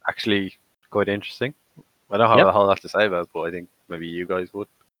is actually quite interesting. I don't have a whole lot to say about it, but I think maybe you guys would.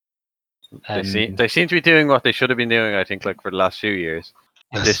 They seem to be doing what they should have been doing, I think, like for the last few years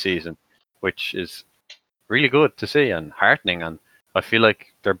in this season, which is really good to see and heartening. And I feel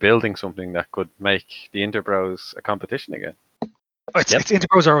like they're building something that could make the Interbros a competition again. It's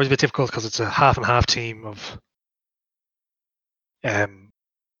Interbros are always a bit difficult because it's a half and half team of we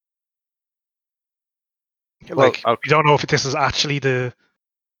don't know if this is actually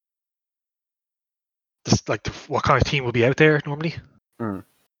what kind of team will be out there normally.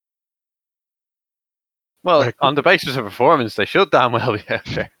 Well, on the basis of performance, they should damn well be out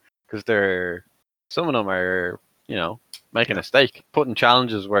there, because some of them are, making a stake, putting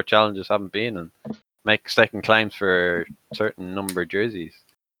challenges where challenges haven't been, and staking claims for a certain number of jerseys.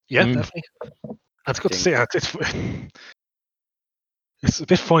 Yeah, definitely. That's good to see. It's a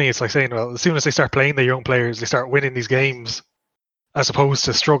bit funny. It's like saying, well, as soon as they start playing their young players, they start winning these games, as opposed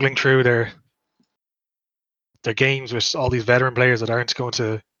to struggling through their games with all these veteran players that aren't going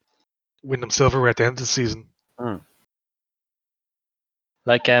to win them silverware at the end of the season.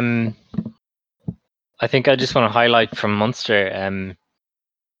 Like, I think I just want to highlight from Munster.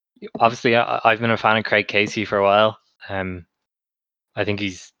 Obviously, I've been a fan of Craig Casey for a while. I think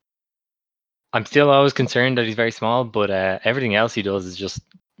I'm still always concerned that he's very small, but everything else he does is just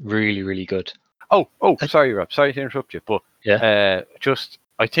really, really good. Oh, sorry, Rob. Sorry to interrupt you, but I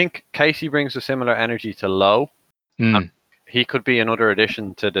think Casey brings a similar energy to Lowe. He could be another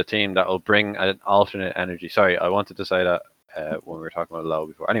addition to the team that will bring an alternate energy. Sorry, I wanted to say that when we were talking about Lowe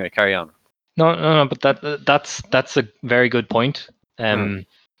before. Anyway, carry on. No, but that's a very good point.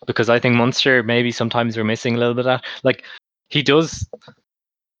 Because I think Munster maybe sometimes we're missing a little bit of that. Like he does.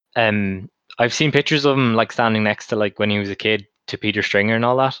 I've seen pictures of him like standing next to like when he was a kid to Peter Stringer and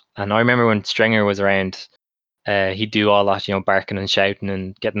all that. And I remember when Stringer was around, he'd do all that, barking and shouting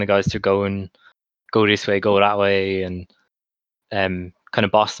and getting the guys to go this way, go that way, and kind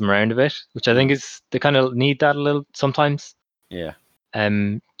of boss them around a bit, which I think is they kind of need that a little sometimes. Yeah.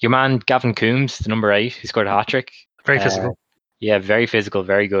 Your man Gavin Coombs, the number 8, who scored a hat-trick. Very physical. Yeah, very physical,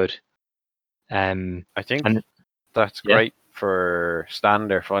 very good. I think that's great for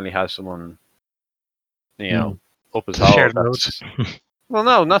Stander. Finally has someone, up his hole. Well,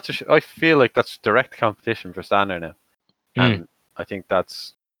 no, not to. I feel like that's direct competition for Stander now, and I think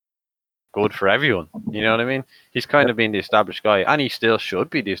that's good for everyone. You know what I mean? He's kind of been the established guy, and he still should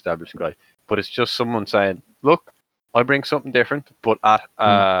be the established guy. But it's just someone saying, "Look, I bring something different, but at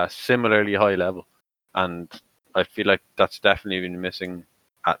a similarly high level," and I feel like that's definitely been missing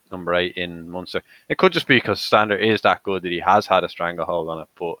at number 8 in Munster. It could just be because Stander is that good that he has had a stranglehold on it,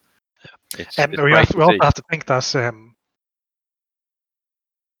 but it's we also have to think that in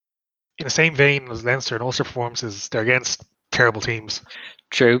the same vein as Leinster and Ulster performances, they're against terrible teams.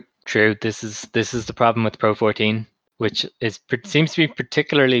 True. This is the problem with Pro 14, which seems to be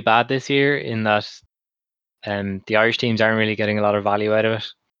particularly bad this year in that the Irish teams aren't really getting a lot of value out of it.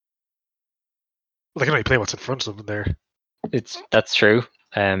 They can only play what's in front of them there. That's true.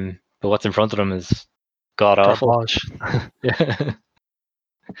 But what's in front of them is god awful. Yeah.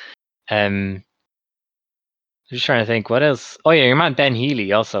 just trying to think what else. Oh yeah, your man Ben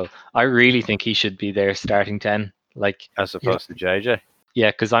Healy also. I really think he should be their starting 10. Like as opposed to JJ.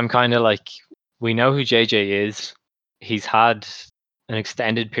 Yeah, because I'm kind of like, we know who JJ is. He's had an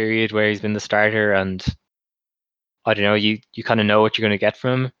extended period where he's been the starter, and I don't know, you kind of know what you're going to get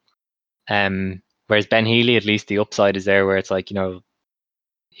from him. Whereas Ben Healy, at least the upside is there, where it's like,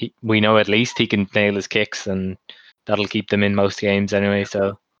 we know at least he can nail his kicks, and that'll keep them in most games anyway.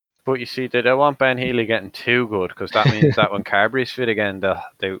 So, but you see, they don't want Ben Healy getting too good, because that means that when Carberry's fit again,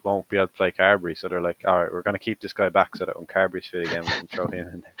 they won't be able to play Carberry. So they're like, all right, we're going to keep this guy back so that when Carberry's fit again, we can throw him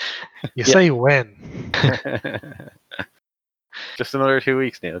in there. You say when? Just another 2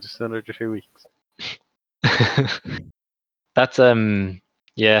 weeks, Neil. Just another 2 weeks. That's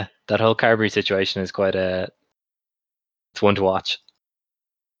yeah, that whole Carberry situation is quite it's one to watch.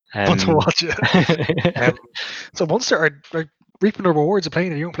 Fun to watch it. So Munster are reaping the rewards of playing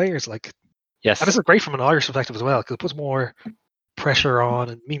their young players. Like, yes, and this is great from an Irish perspective as well, because it puts more pressure on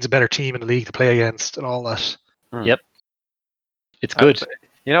and means a better team in the league to play against and all that. Yep, it's good.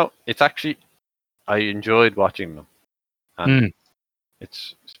 It's actually, I enjoyed watching them, and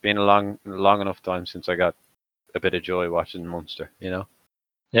it's been a long enough time since I got a bit of joy watching Munster.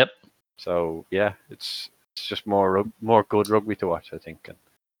 Yep. So yeah, it's just more good rugby to watch, I think. And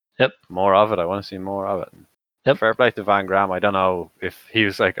yep. More of it. I want to see more of it. Yep. Fair play to Van Graham. I don't know if he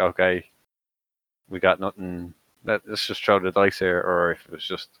was like, okay, we got nothing. Let's just throw the dice here, or if it was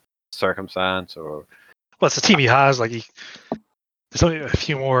just circumstance, or. Well, it's the team he has. Like, there's only a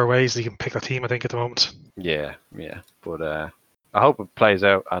few more ways he can pick a team, I think, at the moment. Yeah. But I hope it plays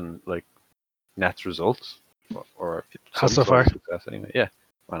out and like nets results, or has so far. Success anyway. Yeah,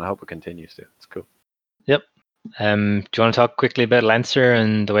 and I hope it continues to. It's cool. Yep. Do you want to talk quickly about Leinster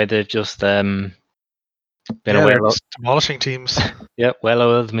and the way they've just been demolishing teams? Yeah,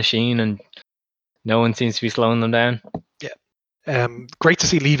 well-oiled machine, and no one seems to be slowing them down. Yeah. Great to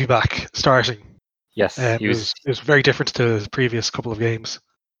see Levy back starting. Yes, it was very different to the previous couple of games.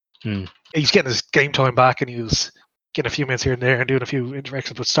 He's getting his game time back, and he was getting a few minutes here and there and doing a few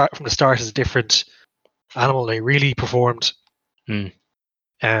interactions. But from the start is a different animal. They really performed. It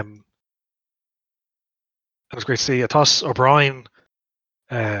was great to see. Toss O'Brien,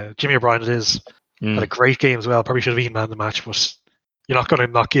 Jimmy O'Brien, had a great game as well. Probably should have been man of the match, but you're not going to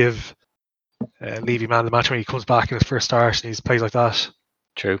not give Levy man of the match when he comes back in his first start and he plays like that.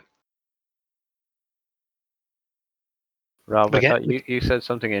 True. Rob, I thought you said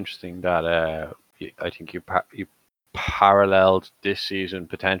something interesting that I think you paralleled this season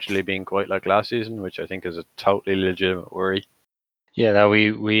potentially being quite like last season, which I think is a totally legitimate worry. Yeah, that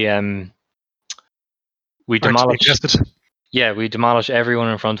we demolished. Yeah, we demolished everyone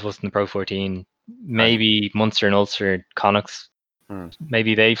in front of us in the Pro 14. Maybe Munster and Ulster, Connacht,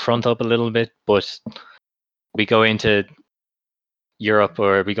 maybe they front up a little bit, but we go into Europe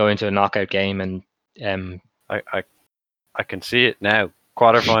or we go into a knockout game, and I can see it now.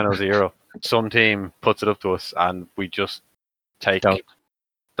 Quarterfinals of Europe. Some team puts it up to us, and we just take the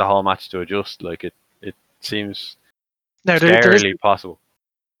whole match to adjust. Like it seems scarily possible.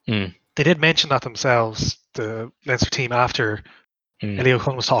 They did mention that themselves, the Leinster team, after Elio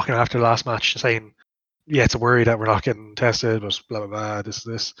O'Connell was talking after the last match, saying, "Yeah, it's a worry that we're not getting tested, but blah blah blah. This is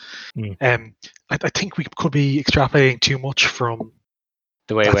this." I think we could be extrapolating too much from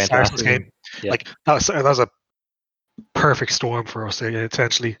the way it went last game. Yeah. Like that was a perfect storm for us,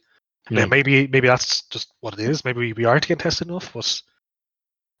 essentially. Maybe that's just what it is. Maybe we aren't getting tested enough. But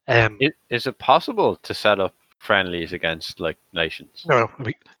is it possible to set up friendlies against like nations? No.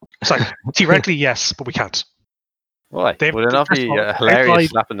 Sorry, theoretically yes, but we can't. Why? Would it not be a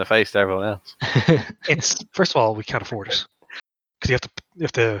hilarious slap in the face to everyone else? It's first of all, we can't afford it because you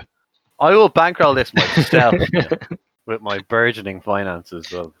have to. I will bankroll this myself with my burgeoning finances.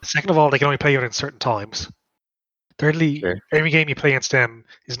 So. Second of all, they can only play it in certain times. Thirdly, every game you play against them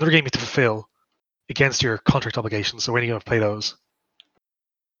is another game you have to fulfill against your contract obligations. So when are you going to play those?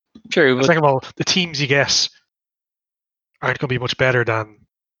 True. But second of all, the teams you get aren't going to be much better than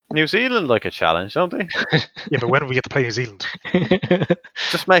New Zealand. Like a challenge, don't they? Yeah, but when do we get to play New Zealand?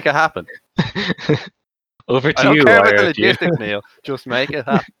 Just make it happen. Over to you. I don't care about the logistics, Neil. Just make it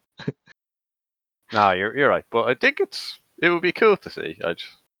happen. No, you're right. But I think it would be cool to see.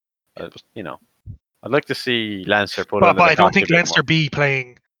 I'd like to see Leinster put on. But I don't think Leinster B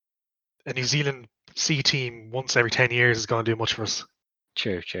playing a New Zealand C team once every 10 years is going to do much for us.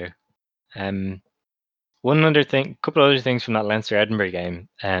 True. One other thing, couple other things from that Leinster Edinburgh game.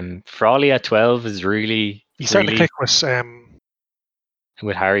 Frawley at 12 is really. He's starting to click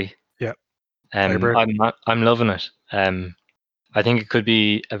with Harry. Yeah. I'm loving it. I think it could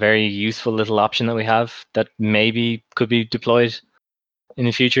be a very useful little option that we have that maybe could be deployed in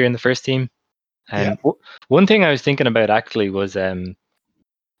the future in the first team. And one thing I was thinking about actually was the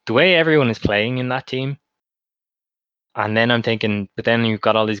way everyone is playing in that team. And then I'm thinking, but then you've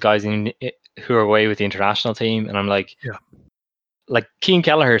got all these guys who are away with the international team, and I'm like, like Keane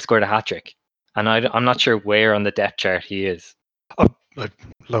Kelleher scored a hat trick, and I'm not sure where on the depth chart he is. Like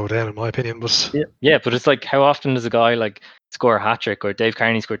low down in my opinion, but yeah, but it's like, how often does a guy like score a hat trick, or Dave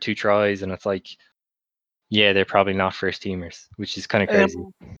Carney scored 2 tries, and it's like, yeah, they're probably not first teamers, which is kind of crazy.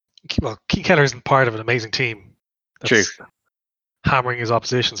 Well, Keane Keller isn't part of an amazing team. True. Hammering his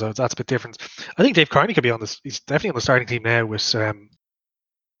opposition, so that's a bit different. I think Dave Carney could be on this. He's definitely on the starting team now with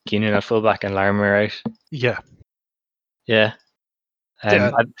Keenan at fullback and Larimer out. Yeah. He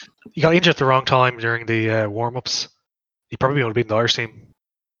got injured at the wrong time during the warm-ups. He probably would have been the Irish team.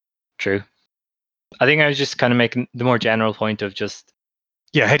 True. I think I was just kind of making the more general point of just,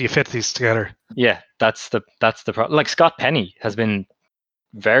 how do you fit these together? Yeah, that's the problem. Like, Scott Penny has been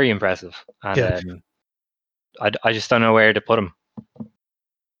very impressive, and I just don't know where to put him.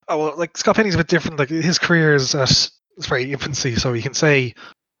 Oh well, like Scott Penny's a bit different. Like, his career is at its very infancy, so you can say,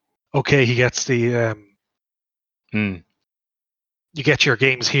 okay, he gets the you get your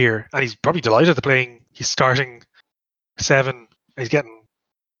games here, and he's probably delighted to playing. He's starting 7. He's getting,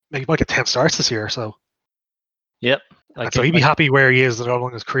 maybe he might get 10 starts this year. So yep, so he'd be happy where he is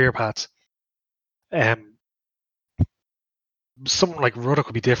along his career path. Someone like Ruddock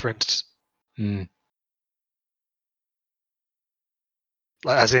would be different.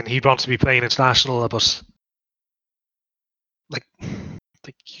 As in, he'd want to be playing international, but like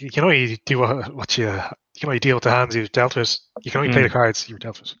you can only do what you can only deal with the hands you've dealt with. You can only play the cards you've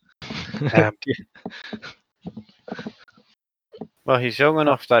dealt with. Well, he's young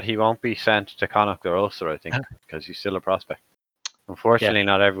enough that he won't be sent to Connacht or Ulster, I think, because he's still a prospect. Unfortunately,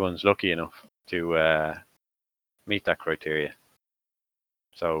 not everyone's lucky enough to meet that criteria.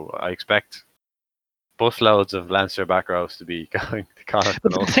 So I expect busloads of Leinster back rows to be going to Connacht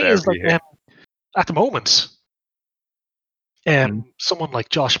and Ulster. The thing is, like, at the moment, someone like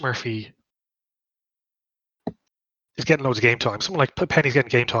Josh Murphy is getting loads of game time. Someone like Penny's getting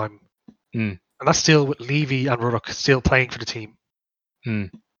game time. And that's still with Levy and Ruddock still playing for the team.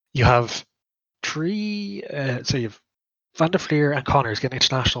 You have 3, so you have Van der Fleer and Connors getting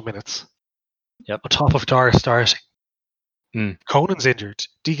international minutes. Yep. On top of Doris starting. Conan's injured.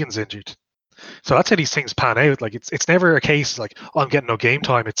 Deegan's injured. So that's how these things pan out. Like, it's never a case like, I'm getting no game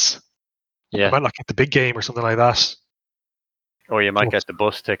time. It's I might not get the big game or something like that. Or you might get the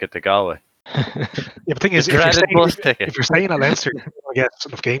bus ticket to Galway. The thing is, if you're staying at Leinster, you're going to get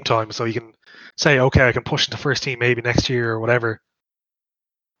enough game time, so you can say, okay, I can push into first team maybe next year or whatever.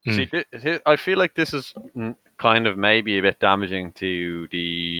 See, I feel like this is kind of maybe a bit damaging to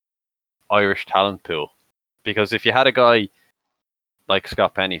the Irish talent pool, because if you had a guy like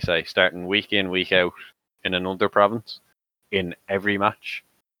Scott Penny, say, starting week in, week out in another province in every match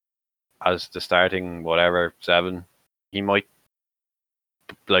as the starting 7, he might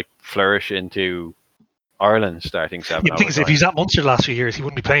like flourish into Ireland starting 7. The thing is, if he's at Munster the last few years, he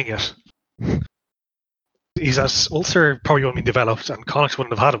wouldn't be playing yet. He's at Ulster, probably wouldn't be developed, and Connacht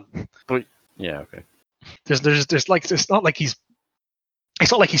wouldn't have had him. But okay. There's like, it's not like he's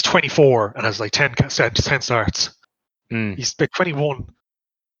 24 and has like 10 starts. He's like 21,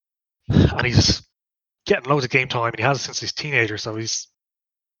 and he's getting loads of game time, and he has since he's a teenager. So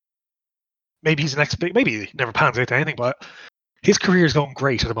maybe he's the next big. Maybe he never pans out to anything, but his career is going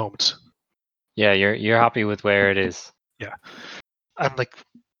great at the moment. Yeah, you're happy with where it is. Yeah, and like,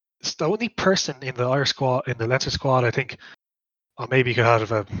 it's the only person in the Irish squad, in the Leinster squad, I think, maybe he could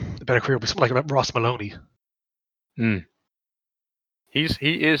have a better career, but something like Ross Maloney. He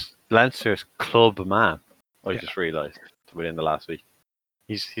is Leinster's club man. I just realised within the last week.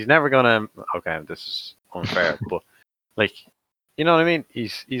 He's never gonna. Okay, this is unfair, but like, you know what I mean?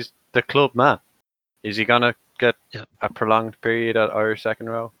 He's the club man. Is he gonna get a prolonged period at Irish second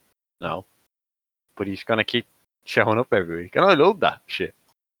row? No, but he's gonna keep showing up every week, and I love that shit.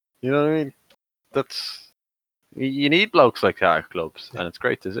 You know what I mean? You need blokes like that at clubs, and it's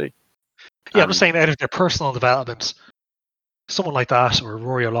great to see. Yeah, I'm just saying, out of their personal development, someone like that, or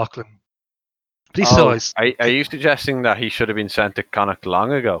Rory O'Loughlin. Are you suggesting that he should have been sent to Connacht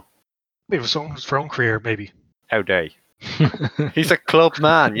long ago? Maybe for own career, maybe. How dare you? He's a club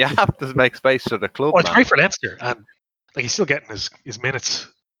man. You have to make space for the club. Well, it's great for Leinster, and like, he's still getting his minutes.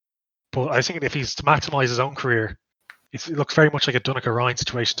 But I think if he's to maximise his own career, it looks very much like a Donncha Ryan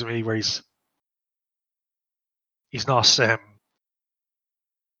situation to me, where he's not.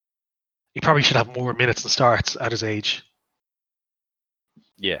 He probably should have more minutes and starts at his age.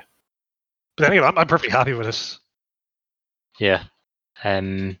 Yeah. But anyway, I'm perfectly happy with it. Yeah.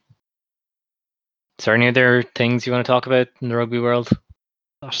 Is there any other things you want to talk about in the rugby world?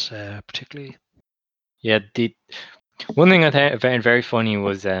 Not particularly. Yeah, the one thing I found very funny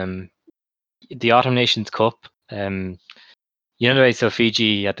was the Autumn Nations Cup. You know the way, so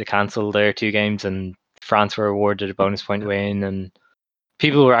Fiji had to cancel their 2 games and France were awarded a bonus point win, and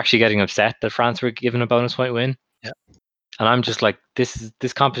people were actually getting upset that France were given a bonus point win. Yeah. And I'm just like, this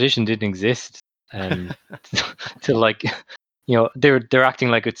competition didn't exist. To like, you know, they're acting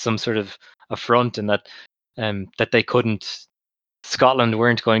like it's some sort of affront, and that they couldn't. Scotland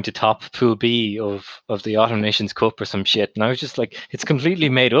weren't going to top Pool B of the Autumn Nations Cup or some shit, and I was just like, it's completely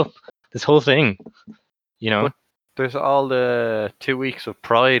made up. This whole thing, you know. But there's all the 2 weeks of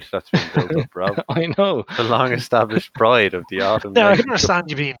pride that's been built up, Rob. I know. The long-established pride of the Autumn Yeah, I Nations can understand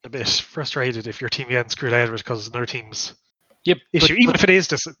you being a bit frustrated if your team getting screwed out of it because another team's Yep, issue, even if it is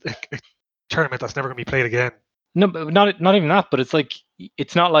just a tournament that's never going to be played again. No, but not even that. But it's like,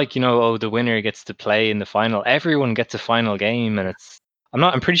 it's not like, you know, oh, the winner gets to play in the final. Everyone gets a final game, and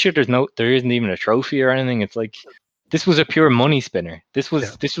I'm pretty sure there isn't even a trophy or anything. It's like, this was a pure money spinner. This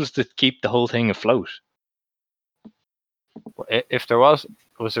was to keep the whole thing afloat. If there was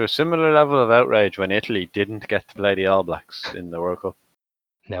there a similar level of outrage when Italy didn't get to play the All Blacks in the World Cup?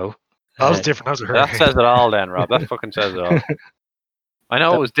 No, That was different. That was a hurricane. That says it all, then, Rob. That fucking says it all. I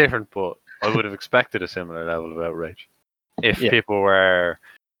know it was different, but I would have expected a similar level of outrage if people were.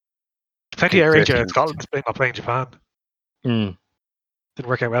 Plenty of outrage in Scotland not playing Japan. Didn't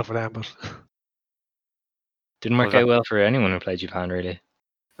work out well for them, but didn't work out well for anyone who played Japan, really.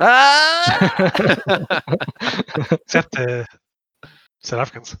 Except the South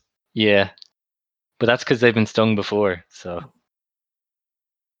Africans. Yeah, but that's because they've been stung before, so.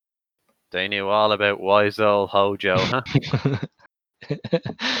 They knew all about wise old Hojo, huh?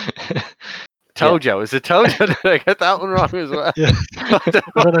 Tojo, is it Tojo? Did I get that one wrong as well? Yeah.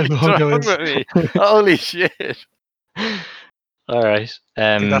 What's wrong with me? Holy shit. All right.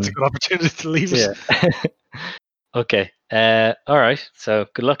 I think that's a good opportunity to leave it. Yeah. Okay. All right. So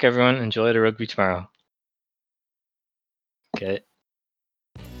good luck, everyone. Enjoy the rugby tomorrow. Okay.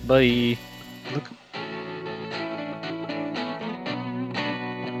 Bye. Look.